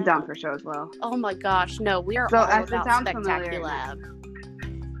doesn't sit sad. down for shows well. oh my gosh, no, we are So, all as it about sounds familiar, Spectaculab.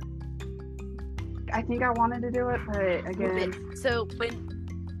 I think I wanted to do it, but again, So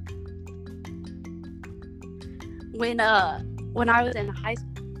when I was in high school,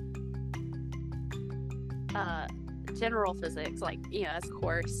 general physics, like, you know, as a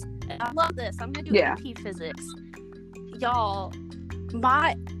course, and I love this. I'm gonna do Yeah. AP physics, y'all.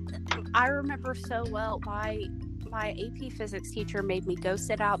 I remember so well my AP physics teacher made me go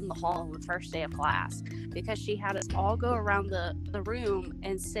sit out in the hall on the first day of class because she had us all go around the room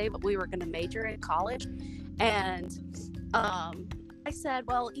and say what we were going to major in college. And I said,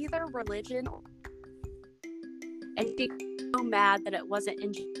 well, either religion or... And she was so mad that it wasn't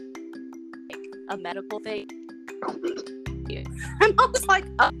like a medical thing. And I was like,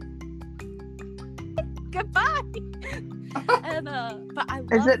 oh, goodbye. And but I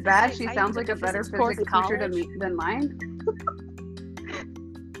is love it bad? physics. She I sounds even like a took better course physics in teacher college. than mine.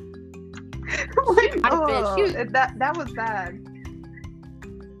 I've been- that was bad.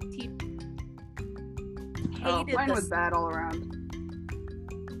 Oh, Hated mine this. was bad all around.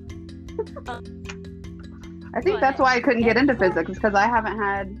 I think that's why I couldn't get into physics, because I haven't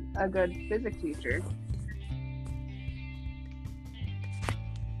had a good physics teacher.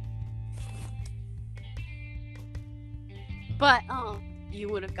 But you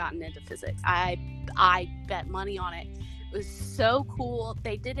would have gotten into physics. I bet money on it. It was so cool.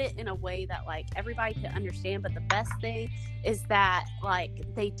 They did it in a way that like everybody could understand. But the best thing is that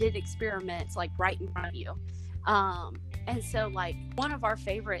like they did experiments like right in front of you. And so like one of our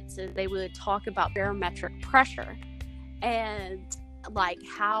favorites is they would talk about barometric pressure and like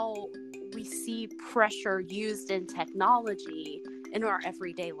how we see pressure used in technology in our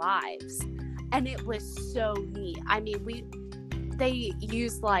everyday lives. And it was so neat. I mean, they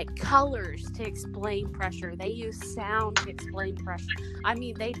use like colors to explain pressure. They use sound to explain pressure. I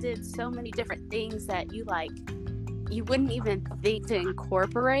mean, they did so many different things that you wouldn't even think to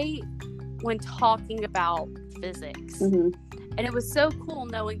incorporate when talking about physics. Mm-hmm. And it was so cool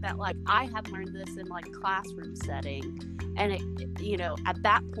knowing that like I had learned this in like classroom setting, and it, you know, at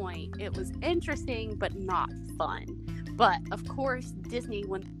that point it was interesting but not fun. But of course Disney,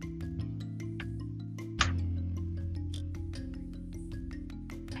 when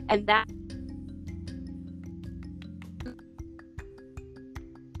and that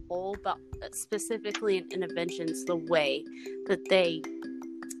whole, but specifically in Innoventions, the way that they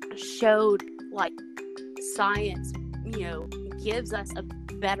showed like science, you know, gives us a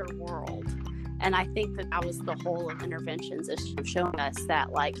better world. And I think that was the whole of Interventions, is showing us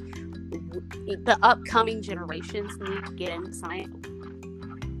that like the upcoming generations need to get into science.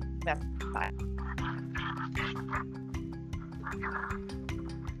 That's fine.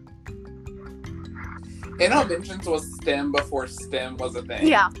 Innoventions was STEM before STEM was a thing.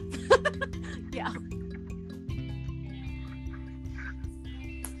 Yeah. Yeah.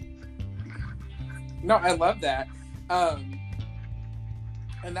 No, I love that.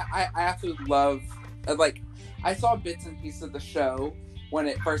 And I absolutely love, like, I saw bits and pieces of the show when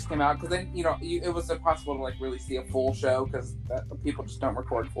it first came out, because then, you know, it was impossible to, like, really see a full show, because people just don't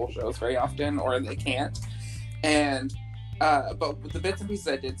record full shows very often, or they can't. And, but with the bits and pieces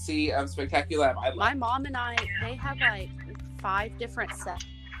I did see of Spectacular, I loved. My mom and I, they have, like, 5 different sets.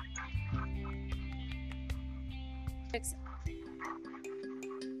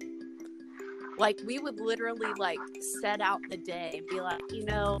 Like, we would literally, like, set out the day and be like, you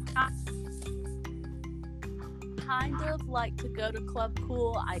know, kind of like to go to Club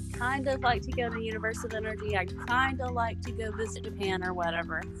Cool. I kind of like to go to Universe of Energy. I kind of like to go visit Japan or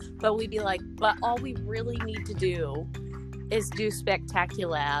whatever. But we'd be like, but all we really need to do is do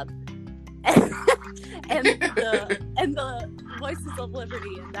Spectaculab and the Voices of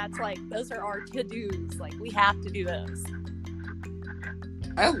Liberty. And that's like, those are our to-dos. Like, we have to do those.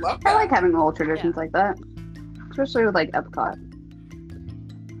 I love that. I like having little traditions like that, especially with like Epcot.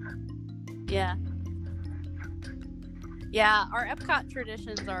 Yeah. Yeah, our Epcot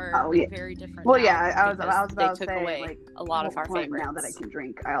traditions are very different. Well, now yeah, I was about they to took say, away like, a lot of our favorites. Now that I can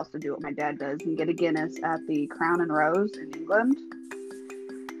drink, I also do what my dad does and get a Guinness at the Crown and Rose in England,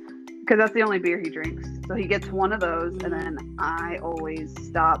 because that's the only beer he drinks. So he gets one of those, and then I always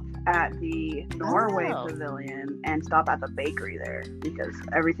stop at the Norway Pavilion and stop at the bakery there, because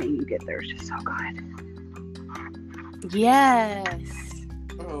everything you get there is just so good. Yes.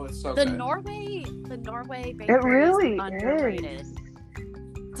 Oh, it's so The good. Norway bakery It really is underrated. is.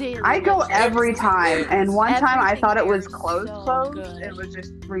 Delicious. I go every time, and one time I thought it was Everything closed. so good. It was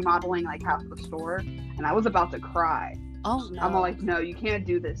just remodeling like half of the store, and I was about to cry. Oh no. I'm like, no, you can't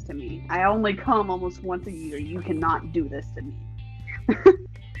do this to me. I only come almost once a year. You cannot do this to me.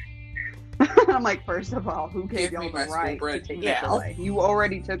 I'm like, first of all, who gave Give me y'all my the right school to bread take now. this away? You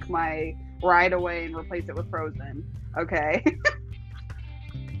already took my ride away and replaced it with Frozen. Okay.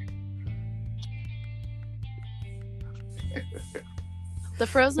 The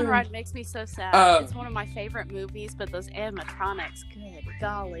Frozen ride makes me so sad. It's one of my favorite movies, but those animatronics, good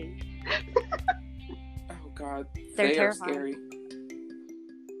golly. Oh God, They're they are terrifying. scary.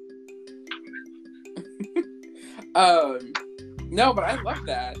 No, but I love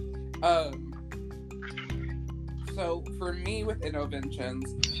that. So for me with Innoventions,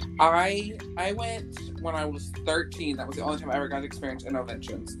 I went when I was 13. That was the only time I ever got to experience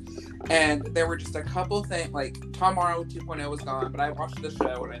Innoventions. And there were just a couple things, like Tom Morrow 2.0 was gone, but I watched the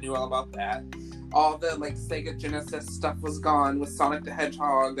show and I knew all about that. All the like Sega Genesis stuff was gone with Sonic the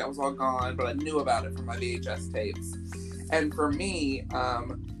Hedgehog, that was all gone, but I knew about it from my VHS tapes. And for me,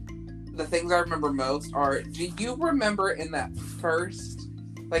 the things I remember most are, do you remember in that first,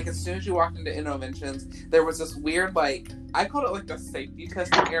 like as soon as you walked into Innoventions, there was this weird, like, I called it like the safety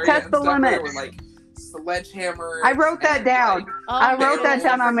testing area Test and the stuff where there limits. were like sledgehammers. I wrote that and, down. like, I wrote that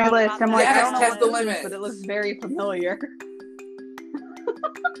down on my list. I'm like, Yes, I don't know Test what the this is, Limits. but it looks very familiar.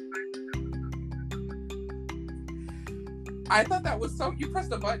 I thought that was so. You press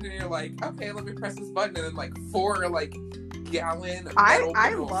the button and you're like, okay, let me press this button, and then like 4 like gallon. I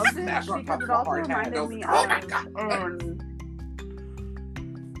metal loved it smash on because top it of a also hard hat. And I reminded was me like, oh my god.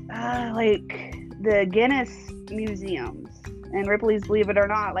 like the Guinness museums and Ripley's Believe It or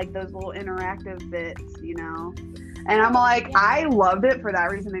Not, like those little interactive bits, you know. And I'm like, I loved it for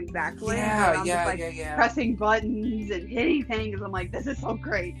that reason exactly. Yeah, I'm yeah, just, like, yeah. pressing buttons and hitting things. I'm like, this is so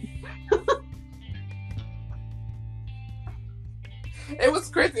great. It was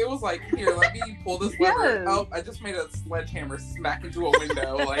crazy. It was like, here, let me pull this lever. Yes. Oh, I just made a sledgehammer smack into a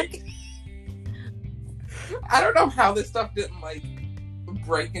window. Like, I don't know how this stuff didn't like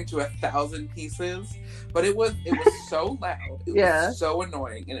break into 1,000 pieces, but it was so loud. It was so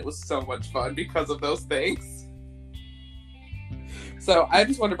annoying, and it was so much fun because of those things. So I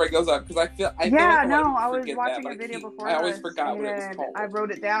just wanted to bring those up because I feel like I a lot of people was forget watching that, a video before I always this, forgot what it was and called. I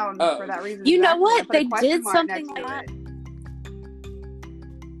wrote it down for that reason. You know exactly. what? I put a They question did mark something next like to that. it.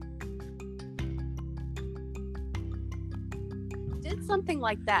 Did something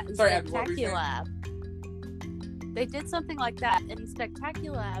like that in Sorry, Abby, what were you saying? Spectaculab. They did something like that in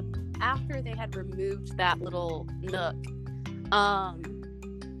Spectaculab after they had removed that little nook,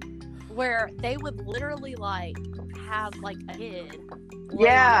 where they would literally like have like a kid. lay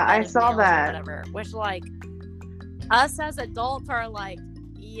Yeah, on a bed I of saw nails or that. whatever, which like us as adults are like,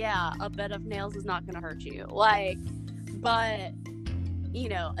 yeah, a bed of nails is not going to hurt you. Like, but you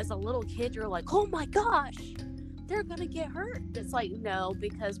know, as a little kid, you're like, oh my gosh, they're gonna get hurt. It's like, no,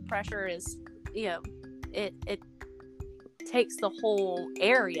 because pressure is, you know, it takes the whole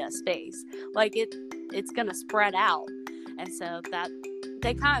area space. Like it's gonna spread out. And so that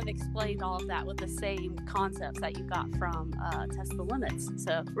they kind of explained all of that with the same concepts that you got from Test the Limits.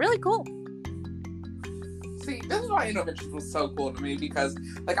 So really cool. See, this is why Innoventions was so cool to me, because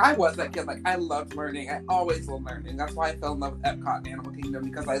like I was that kid, like I loved learning. I always loved learning. That's why I fell in love with Epcot and Animal Kingdom,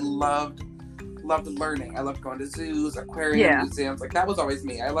 because I loved learning. I loved going to zoos, aquarium, museums. Like that was always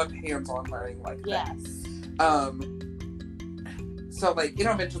me. I loved hands-on learning like that. So like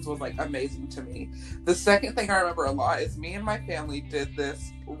Innoventions was like amazing to me. The second thing I remember a lot is me and my family did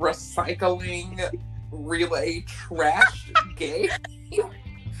this recycling relay trash game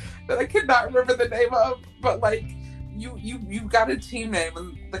that I could not remember the name of, but like you got a team name,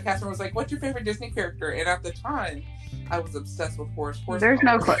 and the cast member was like, "What's your favorite Disney character?" And at the time, I was obsessed with Horace. There's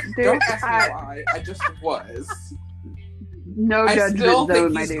no question. Don't ask me why. I just was. No judgment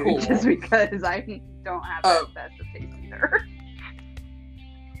zone, my dude. Cool. Just because I don't have that best of taste either.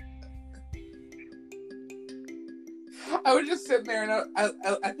 I was just sitting there, and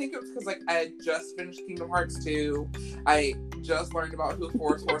I think it was because like I had just finished Kingdom Hearts 2. I just learned about who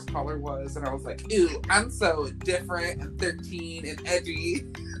Forest Horsecollar was, and I was like, "Ooh, I'm so different and 13 and edgy."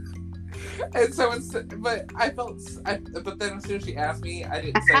 And so, but then as soon as she asked me, I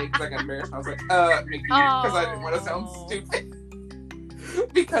didn't say because I got embarrassed. And I was like, Mickey, because I didn't want to sound stupid.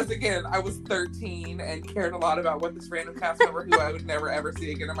 Because again, I was 13 and cared a lot about what this random cast member who I would never ever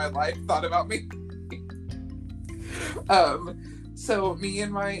see again in my life thought about me. So me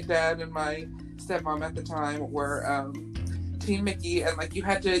and my dad and my stepmom at the time were Team Mickey, and like you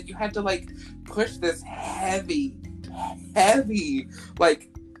had to like push this heavy like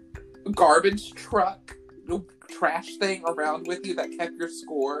garbage truck trash thing around with you that kept your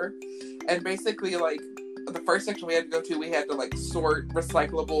score. And basically like the first section we had to go to, we had to like sort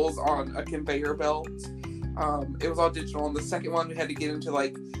recyclables on a conveyor belt. It was all digital. And the second one we had to get into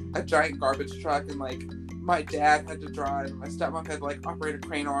like a giant garbage truck, and like my dad had to drive, and my stepmom had to like operate a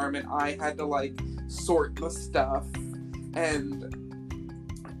crane arm, and I had to like sort the stuff. And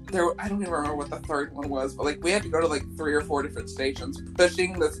I don't even remember what the third one was, but like we had to go to like 3 or 4 different stations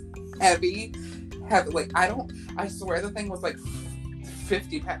pushing this heavy like I swear the thing was like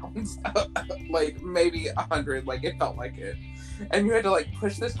 50 pounds like maybe 100, like it felt like it. And you had to like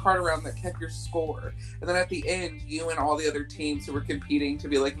push this cart around that kept your score, and then at the end you and all the other teams who were competing to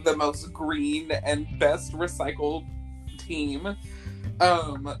be like the most green and best recycled team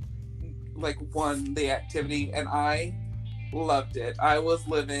like won the activity, and I loved it. I was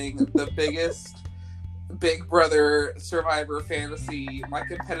living the biggest Big Brother Survivor fantasy. My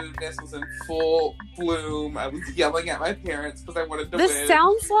competitiveness was in full bloom. I was yelling at my parents because I wanted to win. This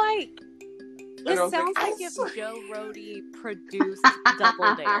sounds like like, if Joe Rohde produced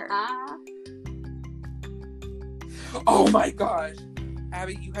Double Dare. Oh my gosh.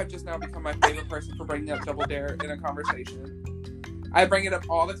 Abby, you have just now become my favorite person for bringing up Double Dare in a conversation. I bring it up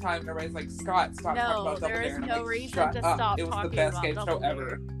all the time, and everybody's like, Scott, stop talking No, about Double there Dare. is And I'm no like, reason shut to up. stop It was the talking best about game show Double Dare.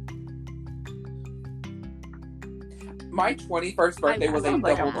 ever. My 21st birthday was a sounds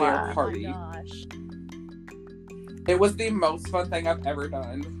like a Double Dare blast. party. Oh my gosh. It was the most fun thing I've ever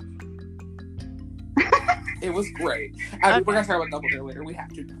done. It was great. We're gonna talk about Double Dare later. We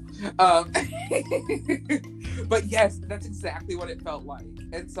have to. But yes, that's exactly what it felt like.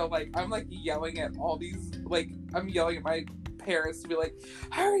 And so, like, I'm like yelling at all these, like, I'm yelling at my parents to be like,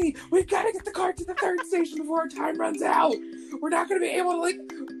 "Hurry! We've got to get the car to the third station before our time runs out. We're not gonna be able to like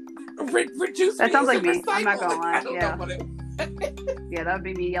reduce." That sounds like reuse and me. I'm not recycle." gonna Like, lie. I don't know what it. Yeah, that would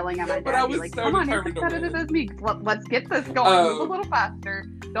be me yelling at my dad. But I Be was like, so come on, you're determined to competitive win. as me. Let's get this going. Move a little faster.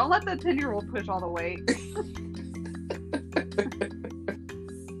 Don't let the 10-year-old push all the weight.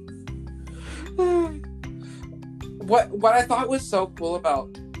 What I thought was so cool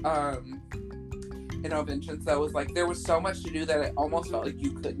about Innoventions though was like there was so much to do that it almost felt like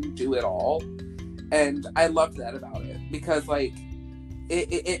you couldn't do it all, and I loved that about it because like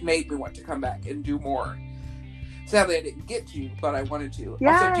it made me want to come back and do more. Sadly, I didn't get to, but I wanted to.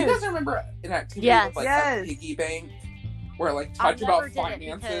 Yes. Also, do you guys remember an activity Yes. with like Yes. a piggy bank where like I talked never about did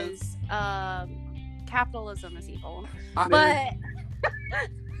finances? it because capitalism is evil. I- But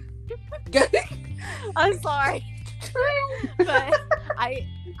I'm sorry. But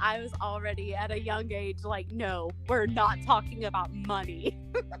I was already at a young age like, no, we're not talking about money.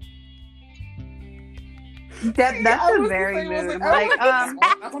 That's I a was very the same, I was mood.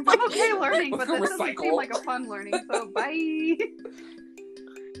 like, I'm okay learning, but Let's this doesn't seem recycle. like a fun learning, so bye.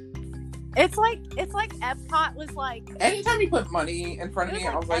 It's like Epcot was like, Anytime you put money in front it of was me,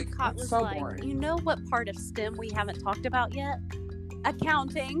 I was like, Epcot that's was so like, boring. you know what part of STEM we haven't talked about yet?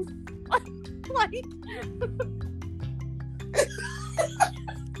 Accounting. Like,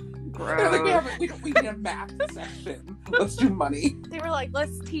 They're like, Gross. we need a math section. Let's do money. they were like,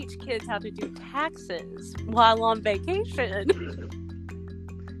 let's teach kids how to do taxes while on vacation.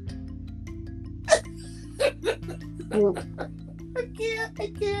 I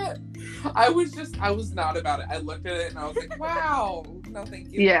can't. I was not about it. I looked at it and I was like, wow, no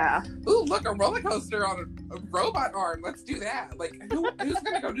thank you. Yeah. Ooh, look, a roller coaster on a robot arm. Let's do that. Like, who's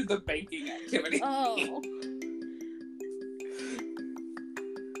gonna go do the banking activity? Oh.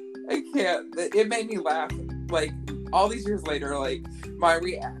 I can't. It made me laugh. Like, all these years later, like, my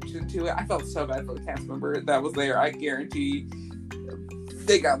reaction to it, I felt so bad for the cast member that was there. I guarantee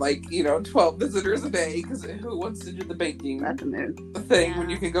they got, like, 12 visitors a day, because who wants to do the banking That's a mood. thing when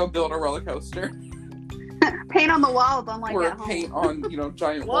Yeah. you can go build a roller coaster? Paint on the walls, unlike Or at home. paint on,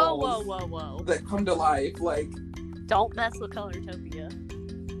 giant Whoa, walls whoa, whoa, whoa. that come to life. Like, Don't mess with Colortopia.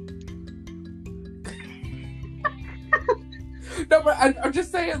 no, but I'm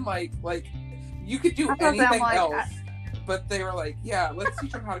just saying, like, you could do I thought that, anything like, else. But they were like, yeah, let's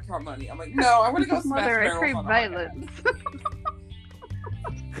teach them how to count money. I'm like, no, I want to go smash Mother, I barrels crave on violence.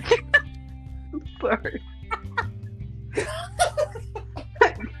 Sorry.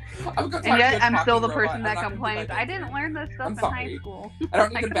 I'm going to And yet, to a I'm still the talking person robot. that I'm not gonna do complains. my I banking. didn't learn this stuff I'm in sorry. high school. I don't I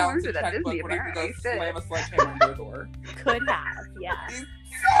need to could've balance learned a it at checkbook Disney, when I can go apparently. Shit. slam a sledgehammer into a door. Could have, yeah.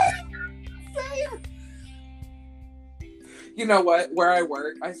 Same. You know what? Where I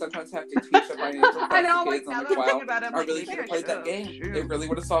work, I sometimes have to teach a financial class I know, to like, kids. now I'm that like, I'm wow, thinking about it, I'm I like, really maybe should have I played that should've. game. Shoot. It really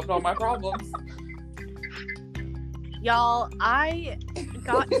would have solved all my problems. Y'all, I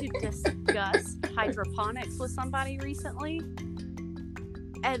got to discuss hydroponics with somebody recently.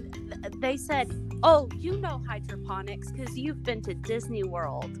 And they said, oh, you know hydroponics because you've been to Disney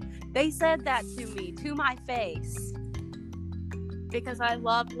World. They said that to me, to my face. Because I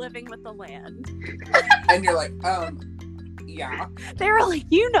love living with the land. And you're like, yeah. They were like,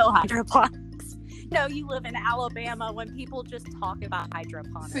 you know hydroponics. No, you live in Alabama when people just talk about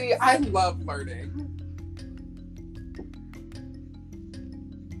hydroponics. See, I love learning.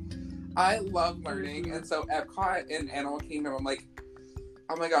 I love learning, and so Epcot and Animal Kingdom, I'm like,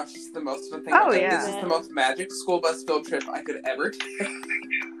 oh my gosh, this is the most fun thing. Oh, I've done. yeah. This is the most magic school bus field trip I could ever take.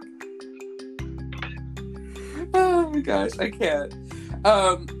 Oh my gosh, I can't.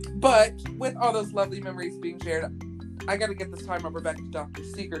 But with all those lovely memories being shared, I gotta get this time over back to Dr.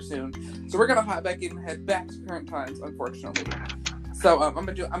 Seeker soon. So we're gonna hop back in and head back to current times, unfortunately. So I'm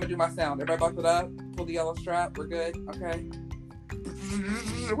gonna do my sound. Everybody buckle up, pull the yellow strap, we're good, okay?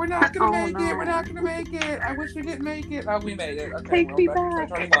 We're not gonna make it. We're not gonna make it. I wish we didn't make it. Oh, we made it. Okay, Take me we're back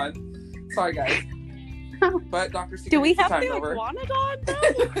to 2021. Sorry, guys. But Dr. Seeker, Do we gets the have time the over. iguanodon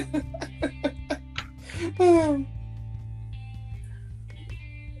though?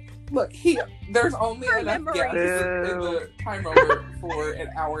 Look, there's only Her enough memory. gas in the time over for an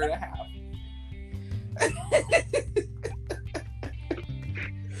hour and a half.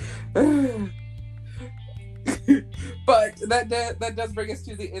 But that does bring us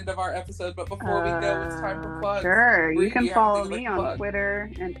to the end of our episode. But before we go, it's time for plugs. Sure. Bree, You can have follow anything me to on plug?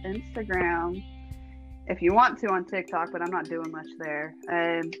 Twitter and Instagram if you want to on TikTok, but I'm not doing much there.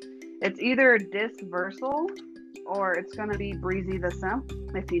 It's either Disversal or it's going to be Breezy the Simp.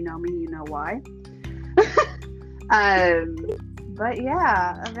 If you know me, you know why. But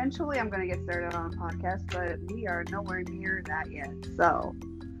yeah, eventually I'm going to get started on a podcast, but we are nowhere near that yet. So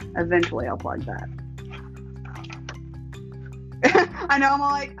eventually I'll plug that. I know, I'm all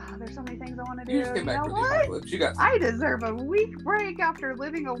like, oh, there's so many things I want to do. You just came back know from the what? apocalypse. You got I deserve a week break after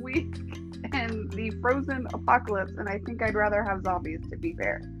living a week in the frozen apocalypse, and I think I'd rather have zombies, to be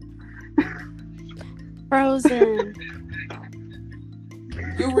fair. Frozen.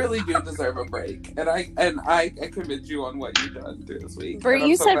 You really do deserve a break, and I commend you on what you've done through this week. Brie, And I'm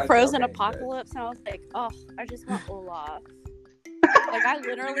you so said glad Frozen you're okay. Apocalypse, and I was like, oh, I just want Olaf. Like, I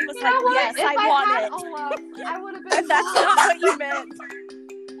literally was You like, know what? yes, If I want had it. Olaf, I would have been. And that's not what you meant.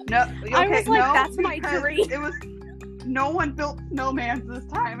 No, I was like, no, that's my because dream. It was. No one built snowmans this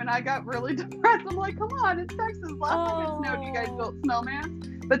time, and I got really depressed. I'm like, come on, it's Texas. Last time it snowed, you guys built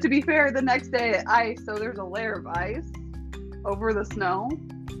snowmans. But to be fair, the next day, so there's a layer of ice over the snow.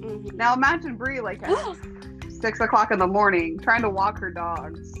 Mhm. Now imagine Brie like at 6 o'clock in the morning trying to walk her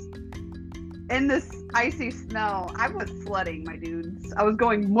dogs in this icy snow. I was sledding, my dudes. I was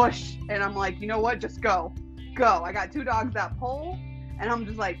going mush, and I'm like, you know what? Just go. I got 2 dogs that pull, and I'm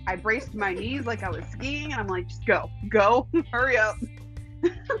just like, I braced my knees like I was skiing, and I'm like, just go, hurry up.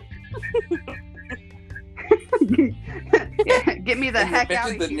 Yeah, get me the And heck bitch out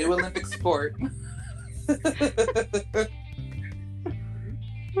is of the here. new Olympic sport.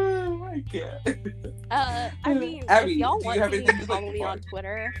 Oh, I can't. I mean, Abby, if y'all do you want have to, anything you you'd can like follow to me on plug?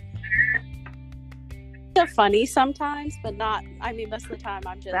 Twitter. They're funny sometimes, but not. I mean, most of the time,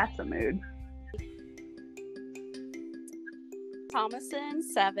 I'm just That's a mood.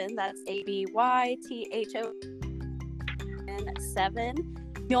 Thomason7. That's ABYTHON7.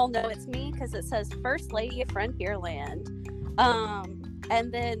 You'll know it's me because it says First Lady of Frontierland.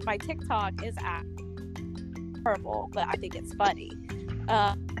 And then my TikTok is at horrible, but I think it's funny.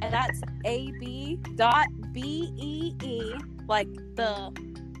 And that's AB.BEE, like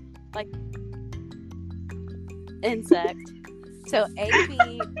insect. So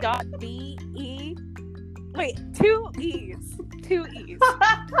AB.BE. Wait, 2 E's. 2 E's.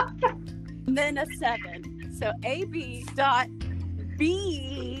 And then a 7. So AB.BE.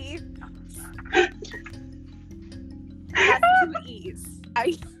 That's 2 E's.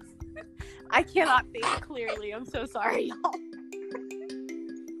 I cannot think clearly. I'm so sorry, y'all.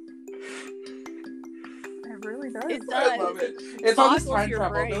 It really does. It I does. love it. It's all this boggles time your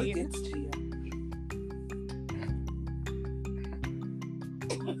travel. It really brain. gets to you.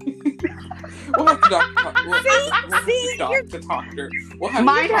 We'll have to doctor. We'll have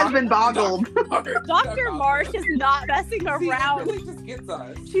Mine to has talk- been boggled. Dr. Marsh is not messing See, it around. really just gets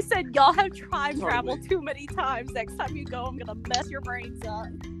us. She said, y'all have time travel Totally. too many times. Next time you go, I'm going to mess your brains up.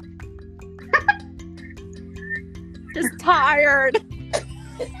 Just tired.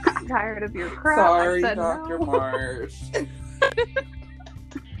 I'm tired of your crap. Sorry, I said Dr. no. Marsh.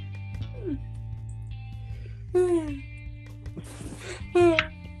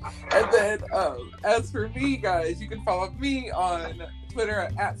 And then, as for me, guys, you can follow me on Twitter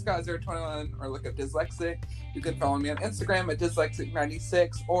at Scott021 or look up Dyslexic. You can follow me on Instagram at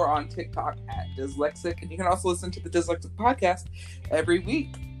Dyslexic96 or on TikTok at Dyslexic. And you can also listen to the Dyslexic podcast every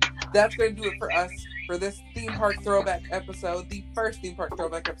week. That's going to do it for us for this theme park throwback episode, the first theme park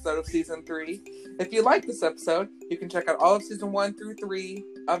throwback episode of season 3. If you like this episode, you can check out all of season 1 through 3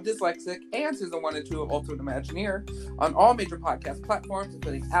 of Dyslexic and season 1 and 2 of Ultimate Imagineer on all major podcast platforms,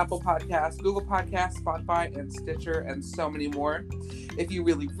 including Apple Podcasts, Google Podcasts, Spotify, and Stitcher, and so many more. If you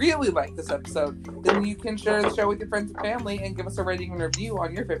really, really like this episode, then you can share the show with your friends and family and give us a rating and review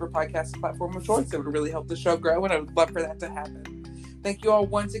on your favorite podcast platform of choice. It would really help the show grow, and I would love for that to happen. Thank you all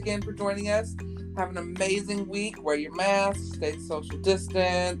once again for joining us. Have an amazing week. Wear your mask, stay social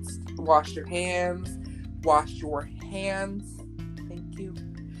distance, wash your hands. Thank you.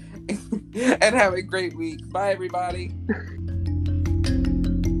 And have a great week. Bye, everybody.